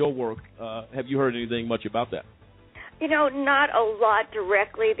that in your work? Have you heard anything much about that? Not a lot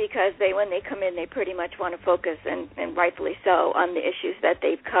directly, because when they come in, they pretty much want to focus, and rightfully so, on the issues that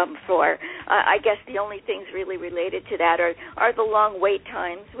they've come for. I guess the only things really related to that are the long wait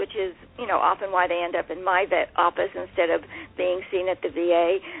times, which is, often why they end up in my vet office instead of being seen at the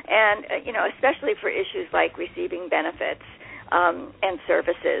VA, and, especially for issues like receiving benefits and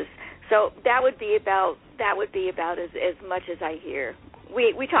services. So that would be about as much as I hear.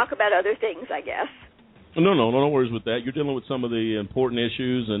 We talk about other things, I guess. No worries with that. You're dealing with some of the important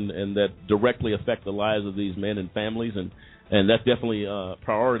issues and that directly affect the lives of these men and families, and that's definitely a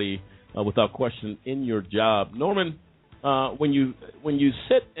priority without question in your job. Norman, when you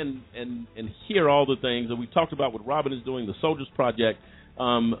sit and hear all the things that we talked about, what Robin is doing, the Soldiers Project,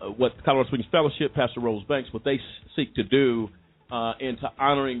 what Colorado Springs Fellowship, Pastor Rose Banks, what they seek to do into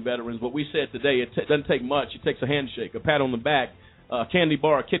honoring veterans. What we said today, it doesn't take much. It takes a handshake, a pat on the back, a candy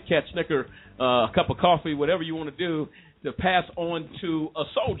bar, a Kit Kat Snicker, a cup of coffee, whatever you want to do to pass on to a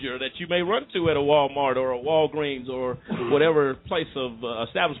soldier that you may run to at a Walmart or a Walgreens or whatever place of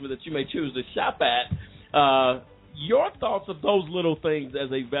establishment that you may choose to shop at. Your thoughts of those little things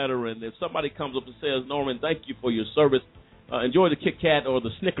as a veteran. If somebody comes up and says, Norman, thank you for your service, enjoy the Kit Kat or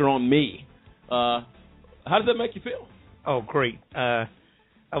the Snicker on me, how does that make you feel? Oh, great. I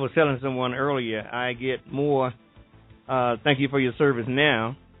was telling someone earlier, I get more thank you for your service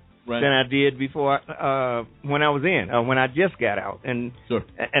now than I did before when I was in, when I just got out. And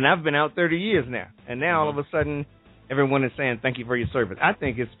I've been out 30 years now. And now all of a sudden, everyone is saying thank you for your service. I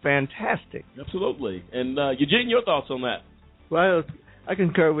think it's fantastic. Absolutely. And Eugene, your thoughts on that? Well, I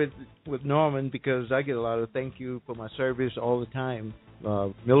concur with Norman, because I get a lot of thank you for my service all the time,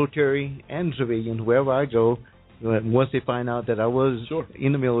 military and civilian, wherever I go. Once they find out that I was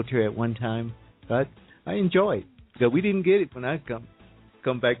in the military at one time, but I enjoy it. Because we didn't get it when I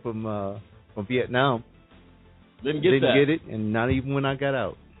come back from Vietnam. Didn't get it, and not even when I got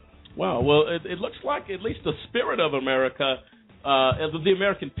out. Wow. Well, it looks like at least the spirit of America, as of the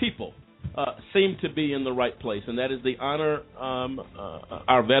American people, seem to be in the right place, and that is to honor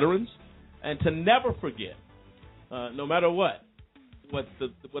our veterans and to never forget, no matter what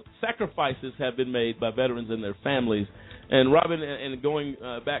sacrifices have been made by veterans and their families. And Robin, and going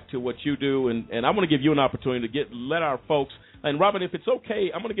back to what you do, and I want to give you an opportunity to let our folks, and Robin, if it's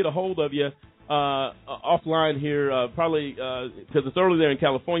okay, I'm going to get a hold of you offline here, probably because it's early there in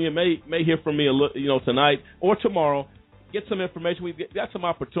California. May hear from me tonight or tomorrow. Get some information. We've got some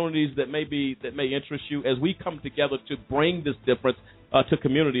opportunities that may interest you as we come together to bring this difference to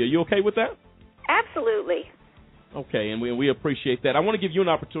community. Are you okay with that? Absolutely. Okay, and we appreciate that. I want to give you an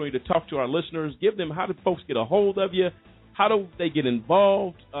opportunity to talk to our listeners. Give them, how do folks get a hold of you? How do they get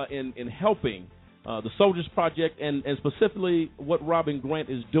involved in helping the Soldiers Project, and specifically what Robin Grant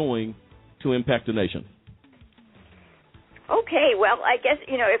is doing to impact the nation? Okay, well, I guess,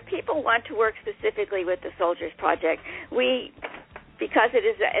 if people want to work specifically with the Soldiers Project, because it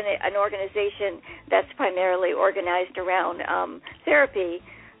is an organization that's primarily organized around therapy,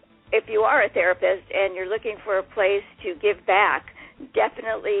 if you are a therapist and you're looking for a place to give back,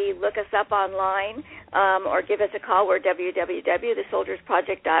 definitely look us up online or give us a call. We're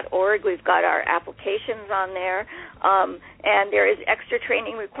www.thesoldiersproject.org. We've got our applications on there, and there is extra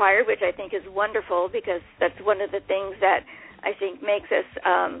training required, which I think is wonderful, because that's one of the things that I think makes us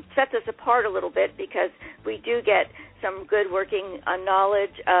sets us apart a little bit, because we do get some good working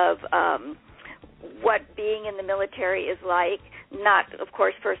knowledge of what being in the military is like. Not, of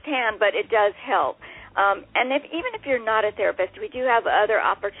course, firsthand, but it does help. And even if you're not a therapist, we do have other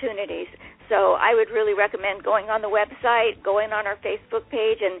opportunities. So I would really recommend going on the website, going on our Facebook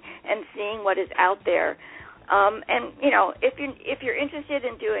page, and seeing what is out there. And if you're interested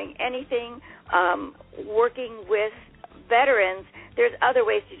in doing anything working with veterans, there's other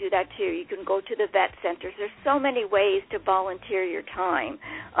ways to do that too. You can go to the vet centers. There's so many ways to volunteer your time,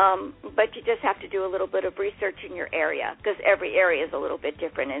 but you just have to do a little bit of research in your area, because every area is a little bit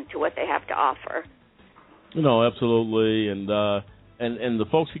different into what they have to offer. Absolutely, and the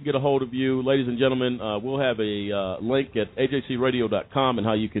folks can get a hold of you, ladies and gentlemen. We'll have a link at ajcradio.com and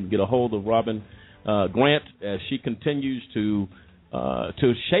how you can get a hold of Robin Grant as she continues to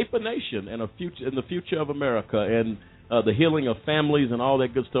shape a nation and the future of America, and the healing of families and all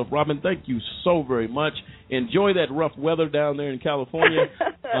that good stuff. Robin, thank you so very much. Enjoy that rough weather down there in California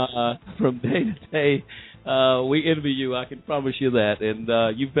from day to day. We envy you, I can promise you that. And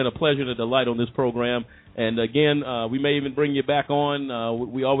you've been a pleasure and a delight on this program. And, again, we may even bring you back on.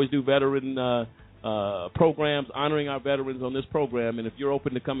 We always do veteran programs, honoring our veterans on this program. And if you're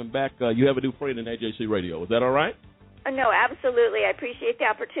open to coming back, you have a new friend in AJC Radio. Is that all right? No, absolutely. I appreciate the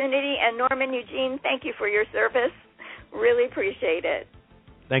opportunity. And Norman, Eugene, thank you for your service. Really appreciate it.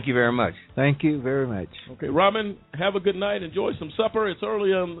 Thank you very much. Thank you very much. Okay, Robin, have a good night. Enjoy some supper. It's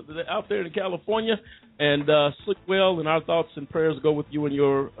early out there in California, and sleep well. And our thoughts and prayers go with you and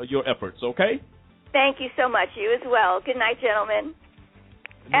your efforts. Okay. Thank you so much. You as well. Good night, gentlemen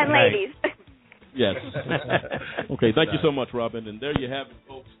and night. ladies. Yes. Okay. Thank you so much, Robin. And there you have it,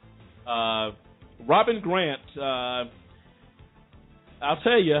 folks. Robin Grant. I'll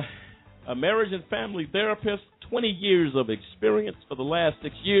tell you, a marriage and family therapist. 20 years of experience for the last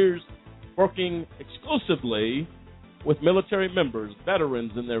 6 years, working exclusively with military members,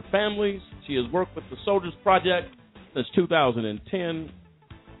 veterans, and their families. She has worked with the Soldiers Project since 2010.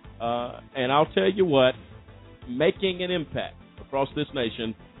 And I'll tell you what, making an impact across this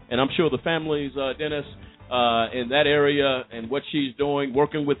nation. And I'm sure the families, Dennis, in that area and what she's doing,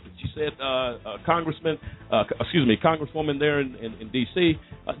 working with, she said, Congresswoman there in D.C.,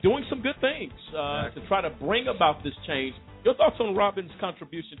 doing some good things to try to bring about this change. Your thoughts on Robin's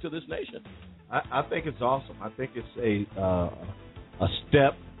contribution to this nation? I think it's awesome. I think it's a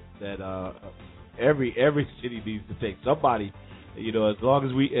step that every city needs to take. Somebody, as long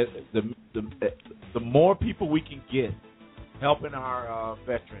as the more people we can get helping our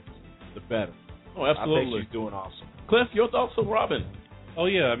veterans, the better. Oh, absolutely. I think she's doing awesome. Cliff, your thoughts on Robin? Oh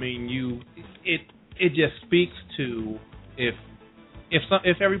yeah, I mean, it just speaks to if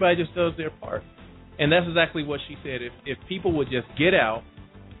everybody just does their part, and that's exactly what she said. If people would just get out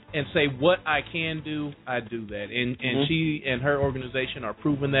and say what I can do, I do that, and she and her organization are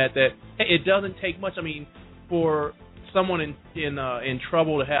proving that it doesn't take much. I mean, for someone in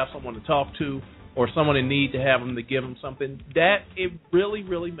trouble to have someone to talk to, or someone in need to have them to give them something, that it really,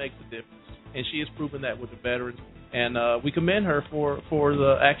 really makes a difference. And she has proven that with the veterans. And we commend her for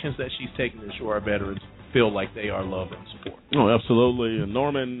the actions that she's taken to ensure our veterans feel like they are loved and supported. Oh, absolutely. And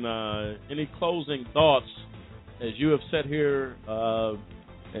Norman, any closing thoughts as you have sat here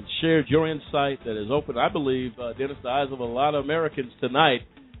and shared your insight that has opened, I believe, Dennis, the eyes of a lot of Americans tonight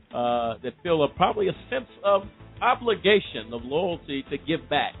that feel probably a sense of obligation, of loyalty to give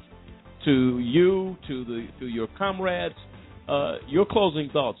back to you, to your comrades. Your closing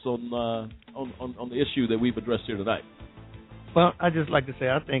thoughts on the issue that we've addressed here tonight? Well, I'd just like to say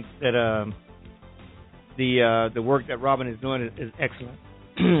I think that the work that Robin is doing is excellent.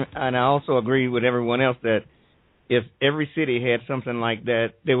 And I also agree with everyone else that if every city had something like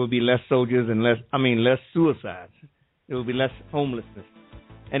that, there would be less soldiers and less suicides. There would be less homelessness.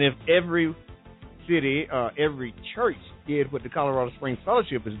 And if every city, every church did what the Colorado Springs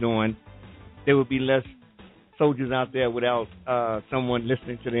Fellowship is doing, there would be less soldiers out there without someone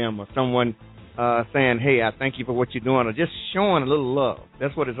listening to them or someone saying, hey, I thank you for what you're doing, or just showing a little love.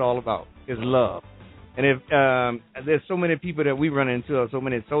 That's what it's all about, is love. And if there's so many people that we run into, or so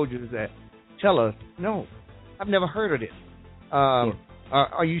many soldiers that tell us, no, I've never heard of this.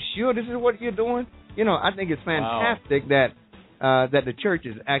 Are you sure this is what you're doing? I think it's fantastic that the church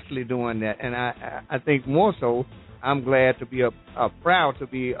is actually doing that. And I think more so, I'm glad to be proud to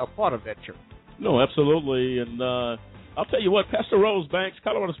be a part of that church. No, absolutely. And I'll tell you what, Pastor Rose Banks,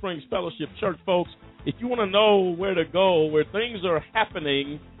 Colorado Springs Fellowship Church, folks, if you want to know where to go, where things are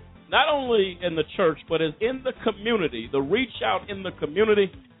happening, not only in the church, but in the community, the reach out in the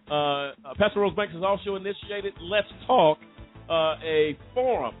community. Pastor Rose Banks has also initiated Let's Talk, a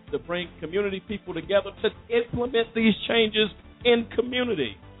forum to bring community people together to implement these changes in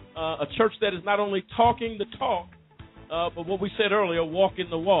community. A church that is not only talking the talk, but what we said earlier, walking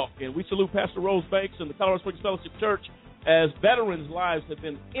the walk. And we salute Pastor Rose Banks and the Colorado Springs Fellowship Church as veterans' lives have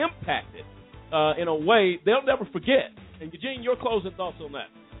been impacted in a way they'll never forget. And, Eugene, your closing thoughts on that?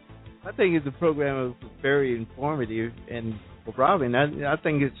 I think the program is very informative. And for Robin, I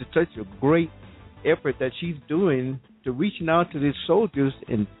think it's such a great effort that she's doing to reaching out to these soldiers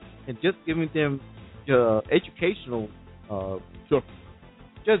and just giving them educational,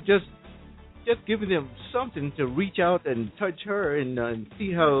 just giving them something to reach out and touch her and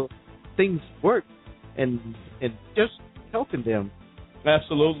see how things work and just helping them.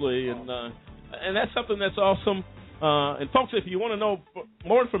 Absolutely, and that's something that's awesome. And folks, if you want to know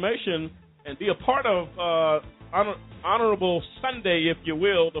more information and be a part of Honorable Sunday, if you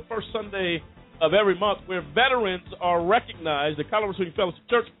will, the first Sunday of every month where veterans are recognized, the Colorado Springs Fellowship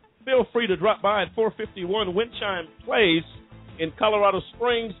Church, feel free to drop by at 451 Windchime Place in Colorado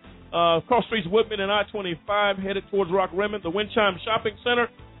Springs. Cross streets Woodman and I-25 headed towards Rock Rimmon, the Windchime Shopping Center.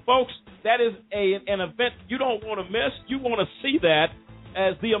 Folks, that is an event you don't want to miss. You want to see that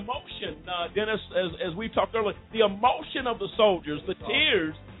as the emotion, Dennis, as we talked earlier, the emotion of the soldiers, the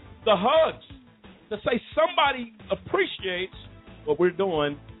tears, the hugs, to say somebody appreciates what we're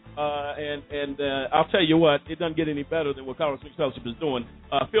doing And I'll tell you what, it doesn't get any better than what Colorado Springs Fellowship is doing.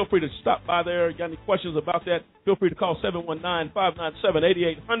 Feel free to stop by there. You got any questions about that, feel free to call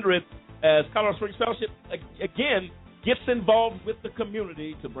 719-597-8800 as Colorado Springs Fellowship, again, gets involved with the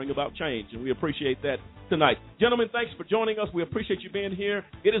community to bring about change, and we appreciate that tonight. Gentlemen, thanks for joining us. We appreciate you being here.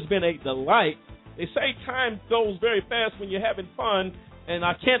 It has been a delight. They say time goes very fast when you're having fun, and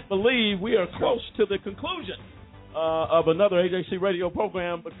I can't believe we are close to the conclusion of another AJC radio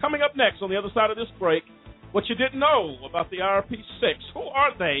program. But coming up next on the other side of this break, what you didn't know about the RP6. Who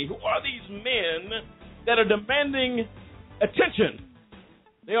are they? Who are these men that are demanding attention?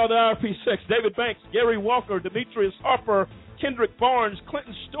 They are the RP6. David Banks, Gary Walker, Demetrius Harper, Kendrick Barnes,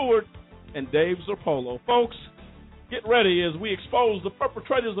 Clinton Stewart, and Dave Zerpolo. Folks, get ready as we expose the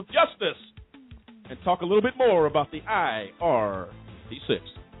perpetrators of justice and talk a little bit more about the IRP6.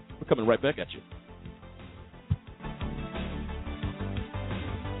 We're coming right back at you.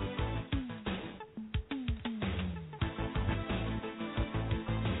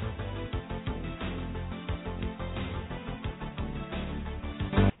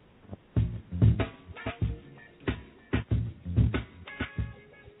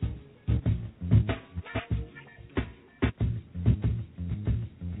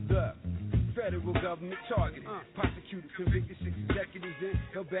 Targeted, prosecuted, convicted, 6 executives in,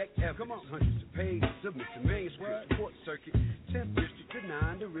 held back evidence, hundreds of pages, submitted manuscripts, court circuit, 10th district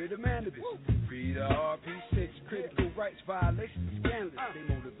denied the writ of mandamus. Free the RP6, critical rights violations, scandalous. Their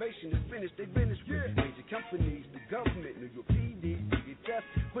motivation is finished, they business with major companies, the government, New York PD, DHS,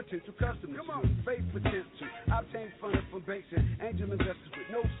 potential customers, faith attempt to obtain funding from banks and angel investors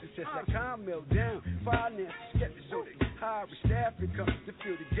with no success. Like calm meltdown, finance skeptics, so they hire staff and come to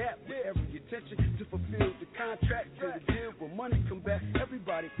fill the gap with every attention to fulfill the contract till the deal when money come back.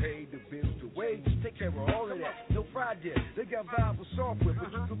 Everybody paid the bills, the wages, take care of all of that. No fraud yet. They got viable software,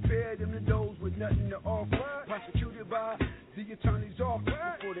 but you compare them to those with nothing to offer. Prosecuted by the attorney's office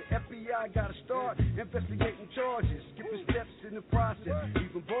before the FBI got to start investigating charges, skipping steps in the process,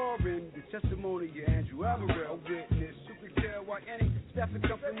 even borrowing the testimony of Andrew Alvarez, a witness who could tell why any staffing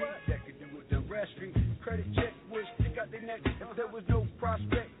company that could do with them Red Street credit check would stick out their neck. If there was no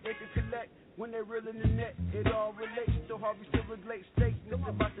prospect, they could collect. When they're real in the net, it all relates. So Harvey still regulates statements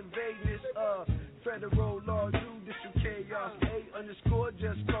about the vagueness of federal law, judicial chaos. A_just call.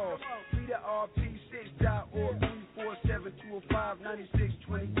 Be the RP6.org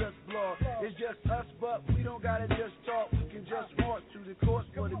 347-205-9620. Just blog. It's just us, but we don't gotta just talk. We can just march to the courts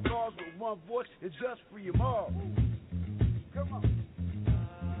for the cause with one voice and just free them all. Come on.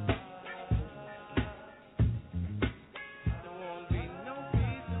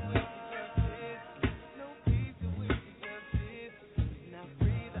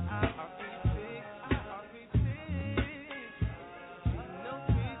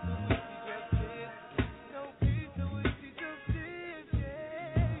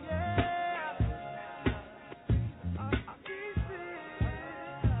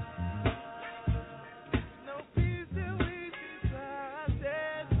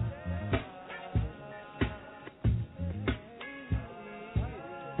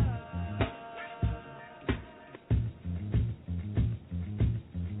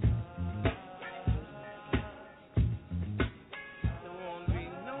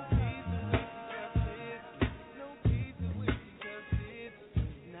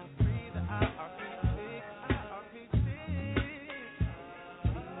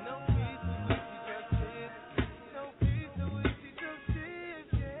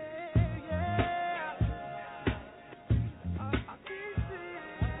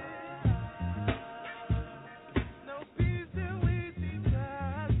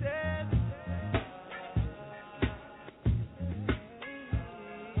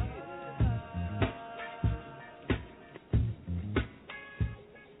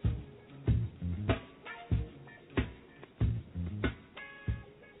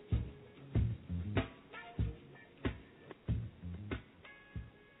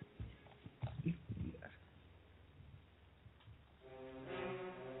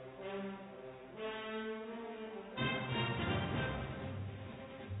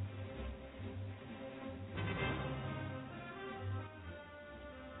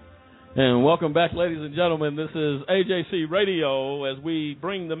 And welcome back, ladies and gentlemen. This is AJC Radio as we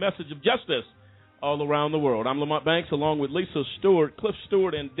bring the message of justice all around the world. I'm Lamont Banks along with Lisa Stewart, Cliff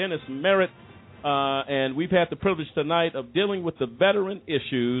Stewart, and Dennis Merritt. And we've had the privilege tonight of dealing with the veteran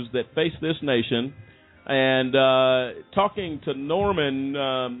issues that face this nation. And talking to Norman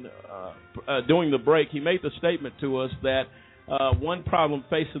during the break, he made the statement to us that one problem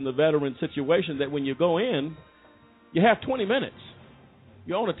facing the veteran situation that when you go in, you have 20 minutes.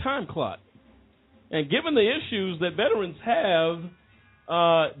 You're on a time clock. And given the issues that veterans have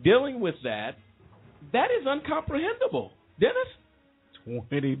dealing with that, that is incomprehensible. Dennis?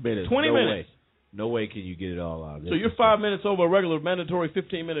 20 minutes. 20 minutes. No way can you get it all out. So you're 5 minutes over a regular mandatory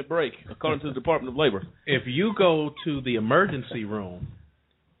 15-minute break, according to the Department of Labor. If you go to the emergency room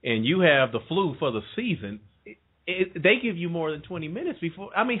and you have the flu for the season, they give you more than 20 minutes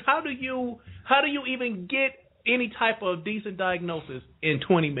before. I mean, how do you even get any type of decent diagnosis in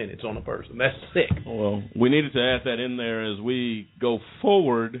 20 minutes on a person? That's sick. Well, we needed to add that in there as we go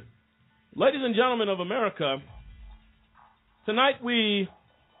forward. Ladies and gentlemen of America, tonight we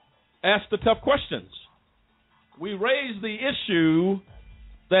ask the tough questions. We raise the issue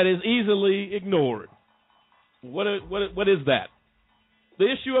that is easily ignored. What is that? The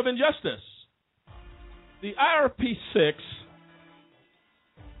issue of injustice. The IRP-6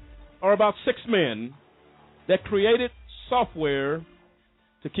 are about 6 men that created software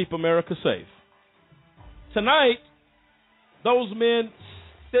to keep America safe. Tonight, those men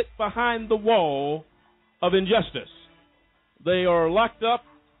sit behind the wall of injustice. They are locked up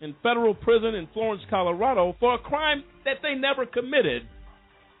in federal prison in Florence, Colorado, for a crime that they never committed.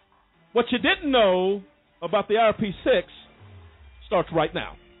 What you didn't know about the IRP-6 starts right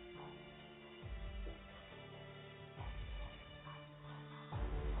now.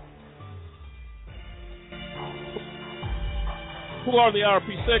 Who are the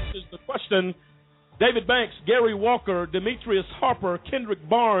IRP-6 is the question. David Banks, Gary Walker, Demetrius Harper, Kendrick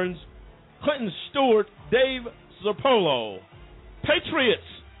Barnes, Clinton Stewart, Dave Zerpolo. Patriots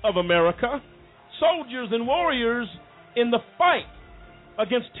of America, soldiers and warriors in the fight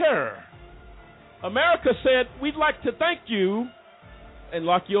against terror. America said, we'd like to thank you and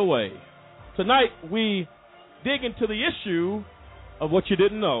lock you away. Tonight, we dig into the issue of what you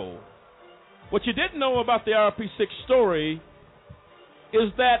didn't know. What you didn't know about the IRP-6 story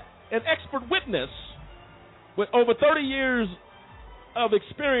is that an expert witness with over 30 years of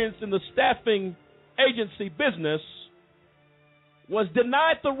experience in the staffing agency business was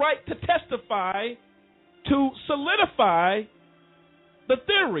denied the right to testify to solidify the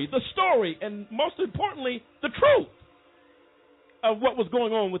theory, the story, and most importantly, the truth of what was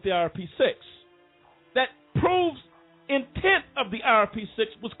going on with the IRP-6. That proves intent of the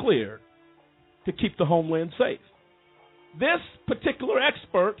IRP-6 was clear, to keep the homeland safe. This particular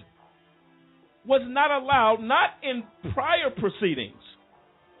expert was not allowed, not in prior proceedings,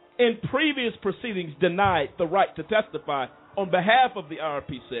 in previous proceedings denied the right to testify on behalf of the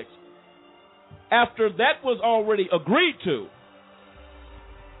IRP-6. After that was already agreed to,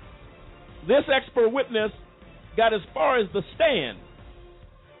 this expert witness got as far as the stand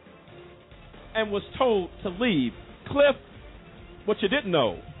and was told to leave. Cliff, what you didn't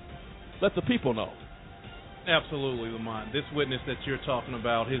know, let the people know. Absolutely, Lamont. This witness that you're talking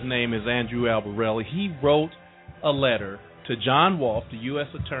about, his name is Andrew Albarelli. He wrote a letter to John Wolf, the U.S.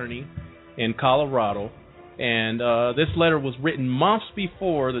 Attorney in Colorado, and this letter was written months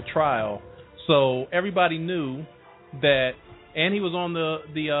before the trial, so everybody knew that, and he was on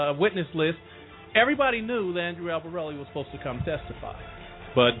the witness list, everybody knew that Andrew Albarelli was supposed to come testify.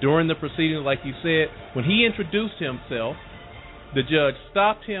 But during the proceedings, like you said, when he introduced himself, the judge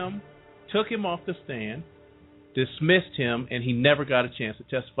stopped him, took him off the stand, dismissed him, and he never got a chance to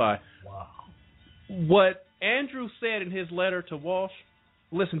testify. Wow. What Andrew said in his letter to Walsh,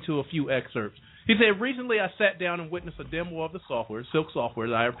 listen to a few excerpts. He said, recently I sat down and witnessed a demo of the software, Silk software,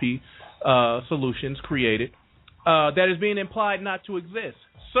 the IRP Solutions created, that is being implied not to exist.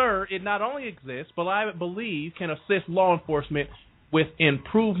 Sir, it not only exists, but I believe can assist law enforcement with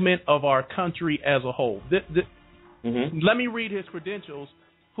improvement of our country as a whole. Let me read his credentials,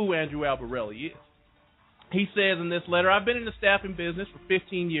 who Andrew Albarelli is. He says in this letter, I've been in the staffing business for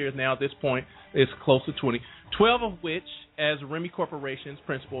 15 years now. At this point, it's close to 20, 12 of which as Remy Corporation's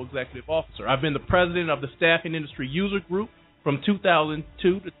principal executive officer. I've been the president of the Staffing Industry User Group from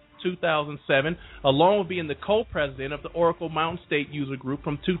 2002 to 2007, along with being the co-president of the Oracle Mountain State User Group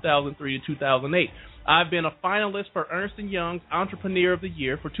from 2003 to 2008. I've been a finalist for Ernst & Young's Entrepreneur of the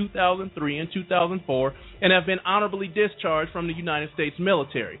Year for 2003 and 2004, and have been honorably discharged from the United States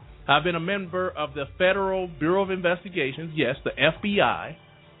military. I've been a member of the Federal Bureau of Investigations, yes, the FBI,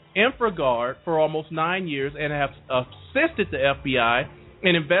 InfraGard for almost 9 years, and have assisted the FBI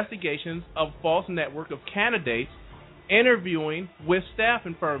in investigations of false network of candidates interviewing with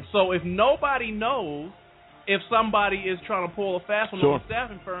staffing firms. So if nobody knows if somebody is trying to pull a fast one on a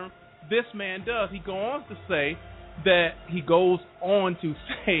staffing firm, this man does. He goes on to say that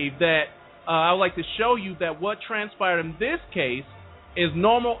I would like to show you that what transpired in this case is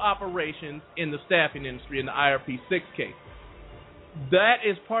normal operations in the staffing industry in the IRP-6 case. That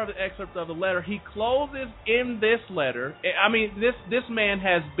is part of the excerpt of the letter. He closes in this letter. I mean, this man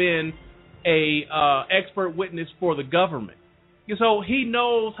has been a expert witness for the government. So he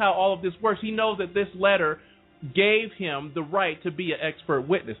knows how all of this works. He knows that this letter gave him the right to be an expert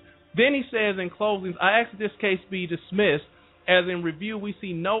witness. Then he says in closing, I ask that this case be dismissed, as in review we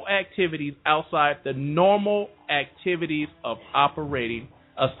see no activities outside the normal activities of operating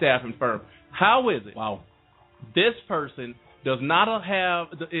a staffing firm. How is it? Wow. This person is not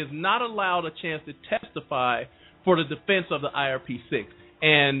allowed a chance to testify for the defense of the IRP-6.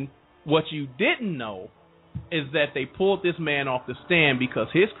 And what you didn't know is that they pulled this man off the stand because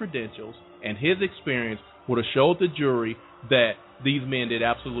his credentials and his experience would have showed the jury that these men did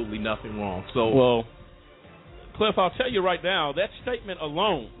absolutely nothing wrong. So, well, Cliff, I'll tell you right now, that statement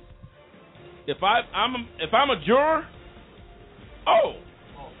alone, if I'm a juror,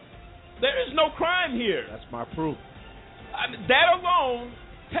 there is no crime here. That's my proof. That alone,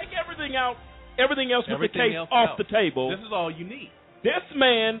 take everything else with the case off the table. This is all you need. This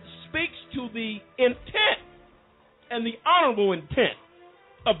man speaks to the intent and the honorable intent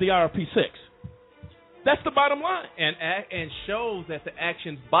of the IRP-6. That's the bottom line. And shows that the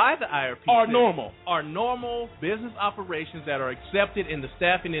actions by the IRP are normal business operations that are accepted in the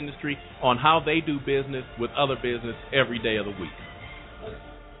staffing industry on how they do business with other business every day of the week.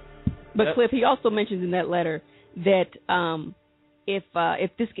 But Cliff, he also mentions in that letter that if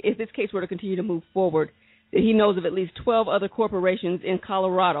this case were to continue to move forward, that he knows of at least 12 other corporations in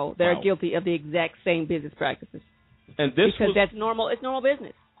Colorado that are guilty of the exact same business practices. And this that's normal. It's normal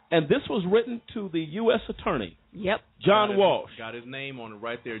business. And this was written to the U.S. Attorney. Yep. John Walsh. Got his name on it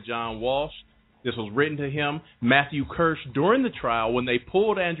right there, John Walsh. This was written to him. Matthew Kirsch, during the trial, when they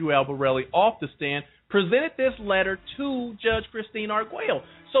pulled Andrew Albarelli off the stand, presented this letter to Judge Christine Arguello.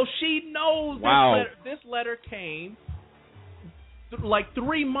 So she knows this letter came like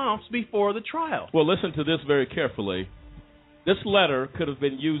 3 months before the trial. Well, listen to this very carefully. This letter could have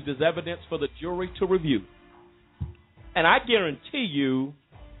been used as evidence for the jury to review. And I guarantee you,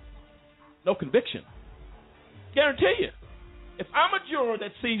 no conviction. Guarantee you. If I'm a juror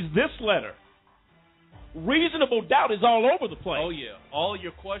that sees this letter, reasonable doubt is all over the place. Oh, yeah. All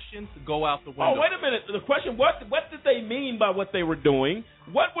your questions go out the window. Oh, wait a minute. The question, what did they mean by what they were doing?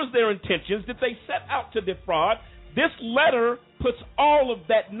 What was their intentions? Did they set out to defraud? This letter puts all of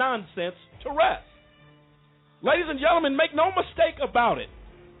that nonsense to rest. Ladies and gentlemen, make no mistake about it.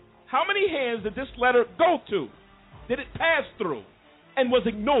 How many hands did this letter go to? Did it pass through and was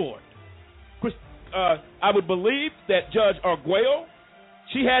ignored? I would believe that Judge Arguello,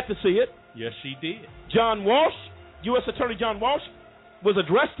 she had to see it. Yes, she did. John Walsh, U.S. Attorney John Walsh, was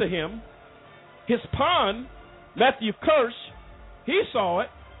addressed to him. His pawn, Matthew Kirsch, he saw it.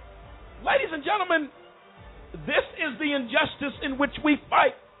 Ladies and gentlemen, this is the injustice in which we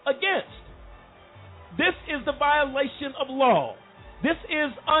fight against. This is the violation of law. This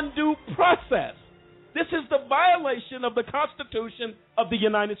is undue process. This is the violation of the Constitution of the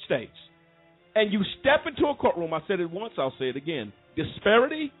United States. And you step into a courtroom, I said it once, I'll say it again,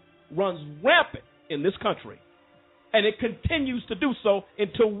 disparity runs rampant in this country. And it continues to do so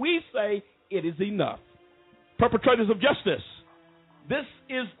until we say it is enough. Perpetrators of justice. This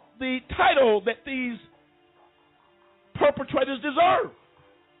is the title that these perpetrators deserve.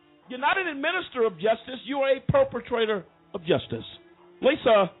 You're not an administrator of justice, you are a perpetrator of justice.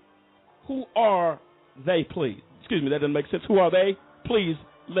 Lisa, who are they, please? Excuse me, that doesn't make sense. Who are they? Please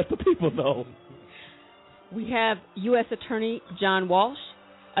let the people know. We have U.S. Attorney John Walsh,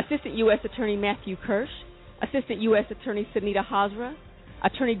 Assistant U.S. Attorney Matthew Kirsch, Assistant U.S. Attorney Sunita Hazra,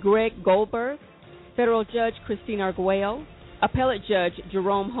 Attorney Greg Goldberg, Federal Judge Christine Arguello, Appellate Judge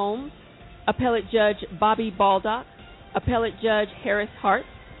Jerome Holmes, Appellate Judge Bobby Baldock, Appellate Judge Harris Hart,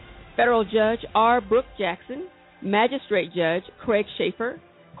 Federal Judge R. Brooke Jackson, Magistrate Judge Craig Schaefer,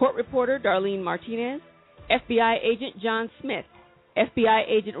 Court Reporter Darlene Martinez, FBI Agent John Smith, FBI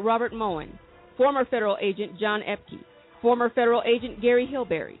Agent Robert Moen, former Federal Agent John Epke, former Federal Agent Gary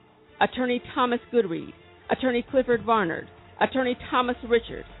Hilberry, Attorney Thomas Goodread, Attorney Clifford Varnard, Attorney Thomas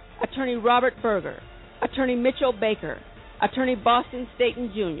Richard, Attorney Robert Berger, Attorney Mitchell Baker, Attorney Boston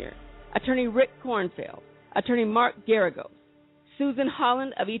Staten Jr., Attorney Rick Kornfeld, Attorney Mark Garagos, Susan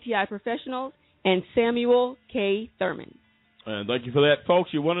Holland of ETI Professionals, and Samuel K. Thurman. And thank you for that,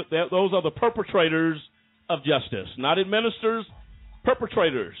 folks. Those are the perpetrators of justice, not administrators,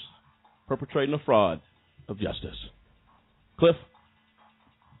 perpetrators, perpetrating a fraud of justice. Cliff?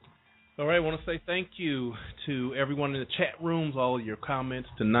 All right, I want to say thank you to everyone in the chat rooms. All of your comments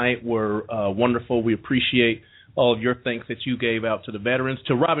tonight were wonderful. We appreciate all of your thanks that you gave out to the veterans.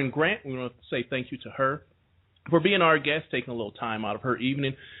 To Robin Grant, we want to say thank you to her. for being our guest, taking a little time out of her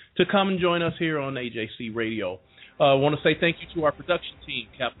evening to come and join us here on AJC Radio. I want to say thank you to our production team,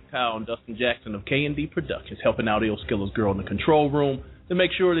 Captain Kyle and Dustin Jackson of K&D Productions, helping out Il Skiller's girl in the control room to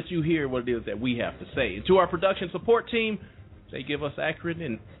make sure that you hear what it is that we have to say. And to our production support team, they give us accurate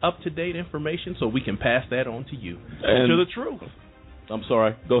and up-to-date information so we can pass that on to you. And to the truth. I'm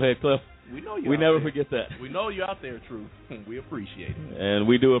sorry. Go ahead, Cliff. We never forget that. We know you're out there, Truth. We appreciate it. And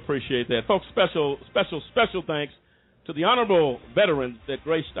we do appreciate that. Folks, special thanks to the honorable veterans that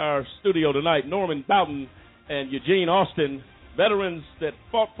graced our studio tonight, Norman Boughton and Eugene Austin, veterans that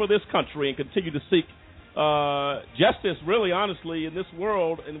fought for this country and continue to seek justice, really, honestly, in this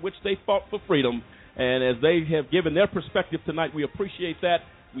world in which they fought for freedom. And as they have given their perspective tonight, we appreciate that.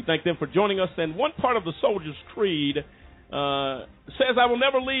 We thank them for joining us. And one part of the Soldier's Creed says, I will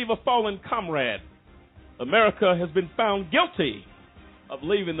never leave a fallen comrade. America has been found guilty of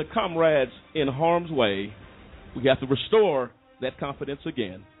leaving the comrades in harm's way. We have to restore that confidence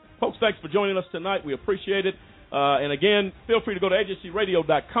again. Folks, thanks for joining us tonight. We appreciate it. And again, feel free to go to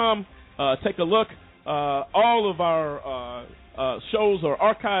AJCradio.com. Take a look. All of our shows are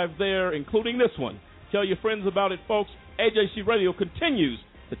archived there, including this one. Tell your friends about it, folks. AJC Radio continues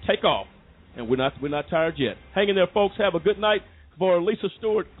to take off, and we're not tired yet. Hang in there, folks. Have a good night. For Lisa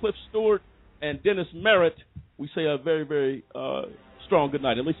Stewart, Cliff Stewart, and Dennis Merritt, we say a very, very strong good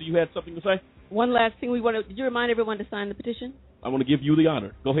night. And Lisa, you had something to say? One last thing did you remind everyone to sign the petition? I want to give you the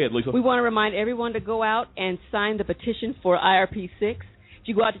honor. Go ahead, Lisa. We want to remind everyone to go out and sign the petition for IRP 6. If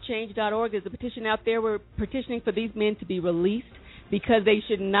you go out to change.org, there's a petition out there. We're petitioning for these men to be released because they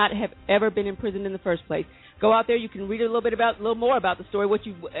should not have ever been imprisoned in the first place. Go out there. You can read a little more about the story,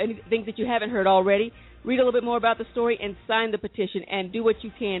 things that you haven't heard already. Read a little bit more about the story and sign the petition and do what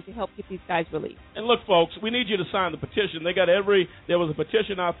you can to help get these guys released. And look, folks, we need you to sign the petition. There was a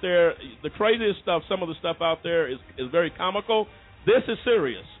petition out there. The craziest stuff, some of the stuff out there is very comical. This is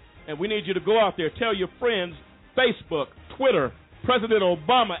serious, and we need you to go out there, tell your friends, Facebook, Twitter, President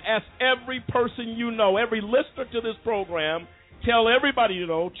Obama, ask every person you know, every listener to this program, tell everybody you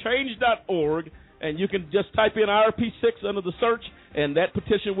know, change.org, and you can just type in IRP6 under the search, and that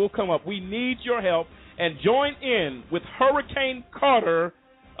petition will come up. We need your help, and join in with Hurricane Carter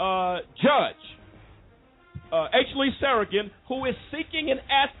Judge H. Lee Sarragan, who is seeking and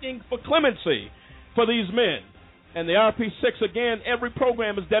asking for clemency for these men. And the IRP6, again, every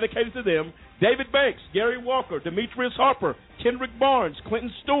program is dedicated to them. David Banks, Gary Walker, Demetrius Harper, Kendrick Barnes,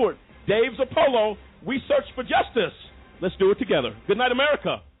 Clinton Stewart, Dave Zappolo. We search for justice. Let's do it together. Good night,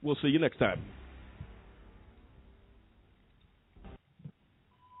 America. We'll see you next time.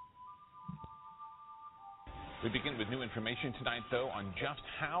 We begin with new information tonight, though, on just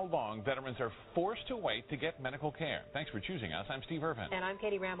how long veterans are forced to wait to get medical care. Thanks for choosing us. I'm Steve Irvin. And I'm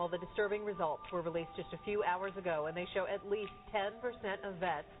Katie Rammel. The disturbing results were released just a few hours ago, and they show at least 10% of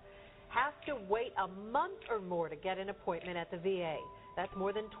vets have to wait a month or more to get an appointment at the VA. That's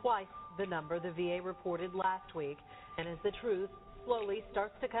more than twice the number the VA reported last week. And as the truth slowly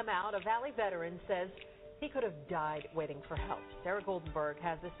starts to come out, a Valley veteran says he could have died waiting for help. Sarah Goldenberg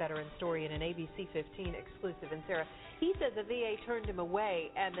has this veteran story in an ABC 15 exclusive. And Sarah, he says the VA turned him away,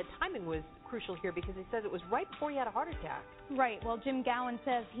 and the timing was crucial here because he says it was right before he had a heart attack. Right. Well, Jim Gowan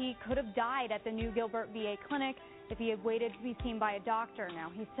says he could have died at the New Gilbert VA clinic if he had waited to be seen by a doctor. Now,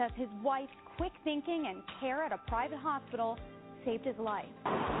 he says his wife's quick thinking and care at a private hospital saved his life.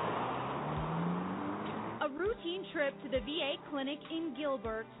 A routine trip to the VA clinic in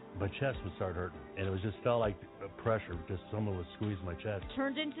Gilbert my chest would start hurting, and it just felt like pressure because someone was squeezing my chest.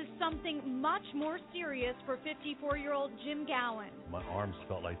 Turned into something much more serious for 54-year-old Jim Gowan. My arms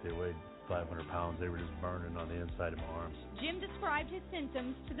felt like they weighed 500 pounds. They were just burning on the inside of my arms. Jim described his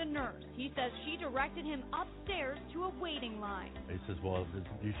symptoms to the nurse. He says she directed him upstairs to a waiting line. He says, well,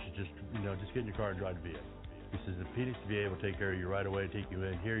 you should just get in your car and drive to VA. He says, the Phoenix VA will take care of you right away, take you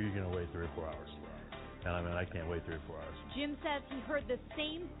in. Here, you're going to wait 3 or 4 hours. And I mean, I can't wait 3 or 4 hours. Jim says he heard the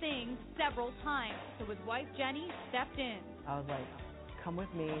same thing several times, so his wife Jenny stepped in. I was like, come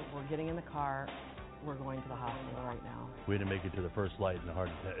with me, we're getting in the car, we're going to the hospital right now. We didn't make it to the first light, and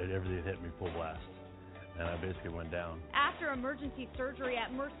everything hit me full blast. And I basically went down. After emergency surgery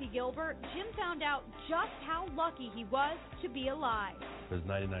at Mercy Gilbert, Jim found out just how lucky he was to be alive. It was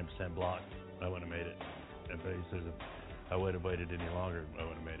 99% blocked. I wouldn't have made it. And he says if I would have waited any longer, I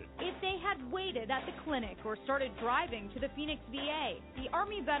would have made it. If they had waited at the clinic or started driving to the Phoenix VA, the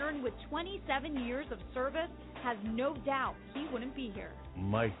Army veteran with 27 years of service has no doubt he wouldn't be here.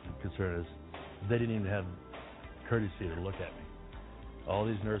 My concern is they didn't even have courtesy to look at me. All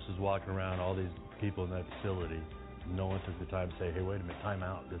these nurses walking around, all these people in that facility, no one took the time to say, hey, wait a minute, time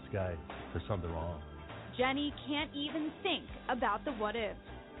out. This guy, there's something wrong. Jenny can't even think about the what ifs.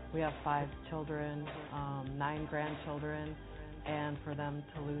 We have 5 children, 9 grandchildren, and for them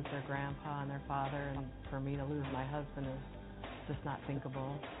to lose their grandpa and their father, and for me to lose my husband is just not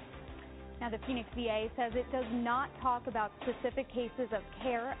thinkable. Now, the Phoenix VA says it does not talk about specific cases of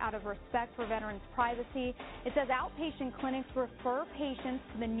care out of respect for veterans' privacy. It says outpatient clinics refer patients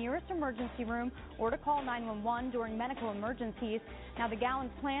to the nearest emergency room or to call 911 during medical emergencies. Now, the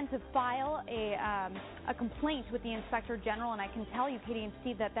Gallons plan to file a complaint with the Inspector General, and I can tell you, Katie and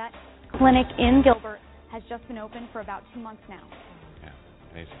Steve, that clinic in Gilbert has just been open for about 2 months now. Yeah,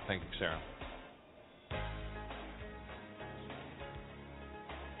 amazing. Thank you, Sarah.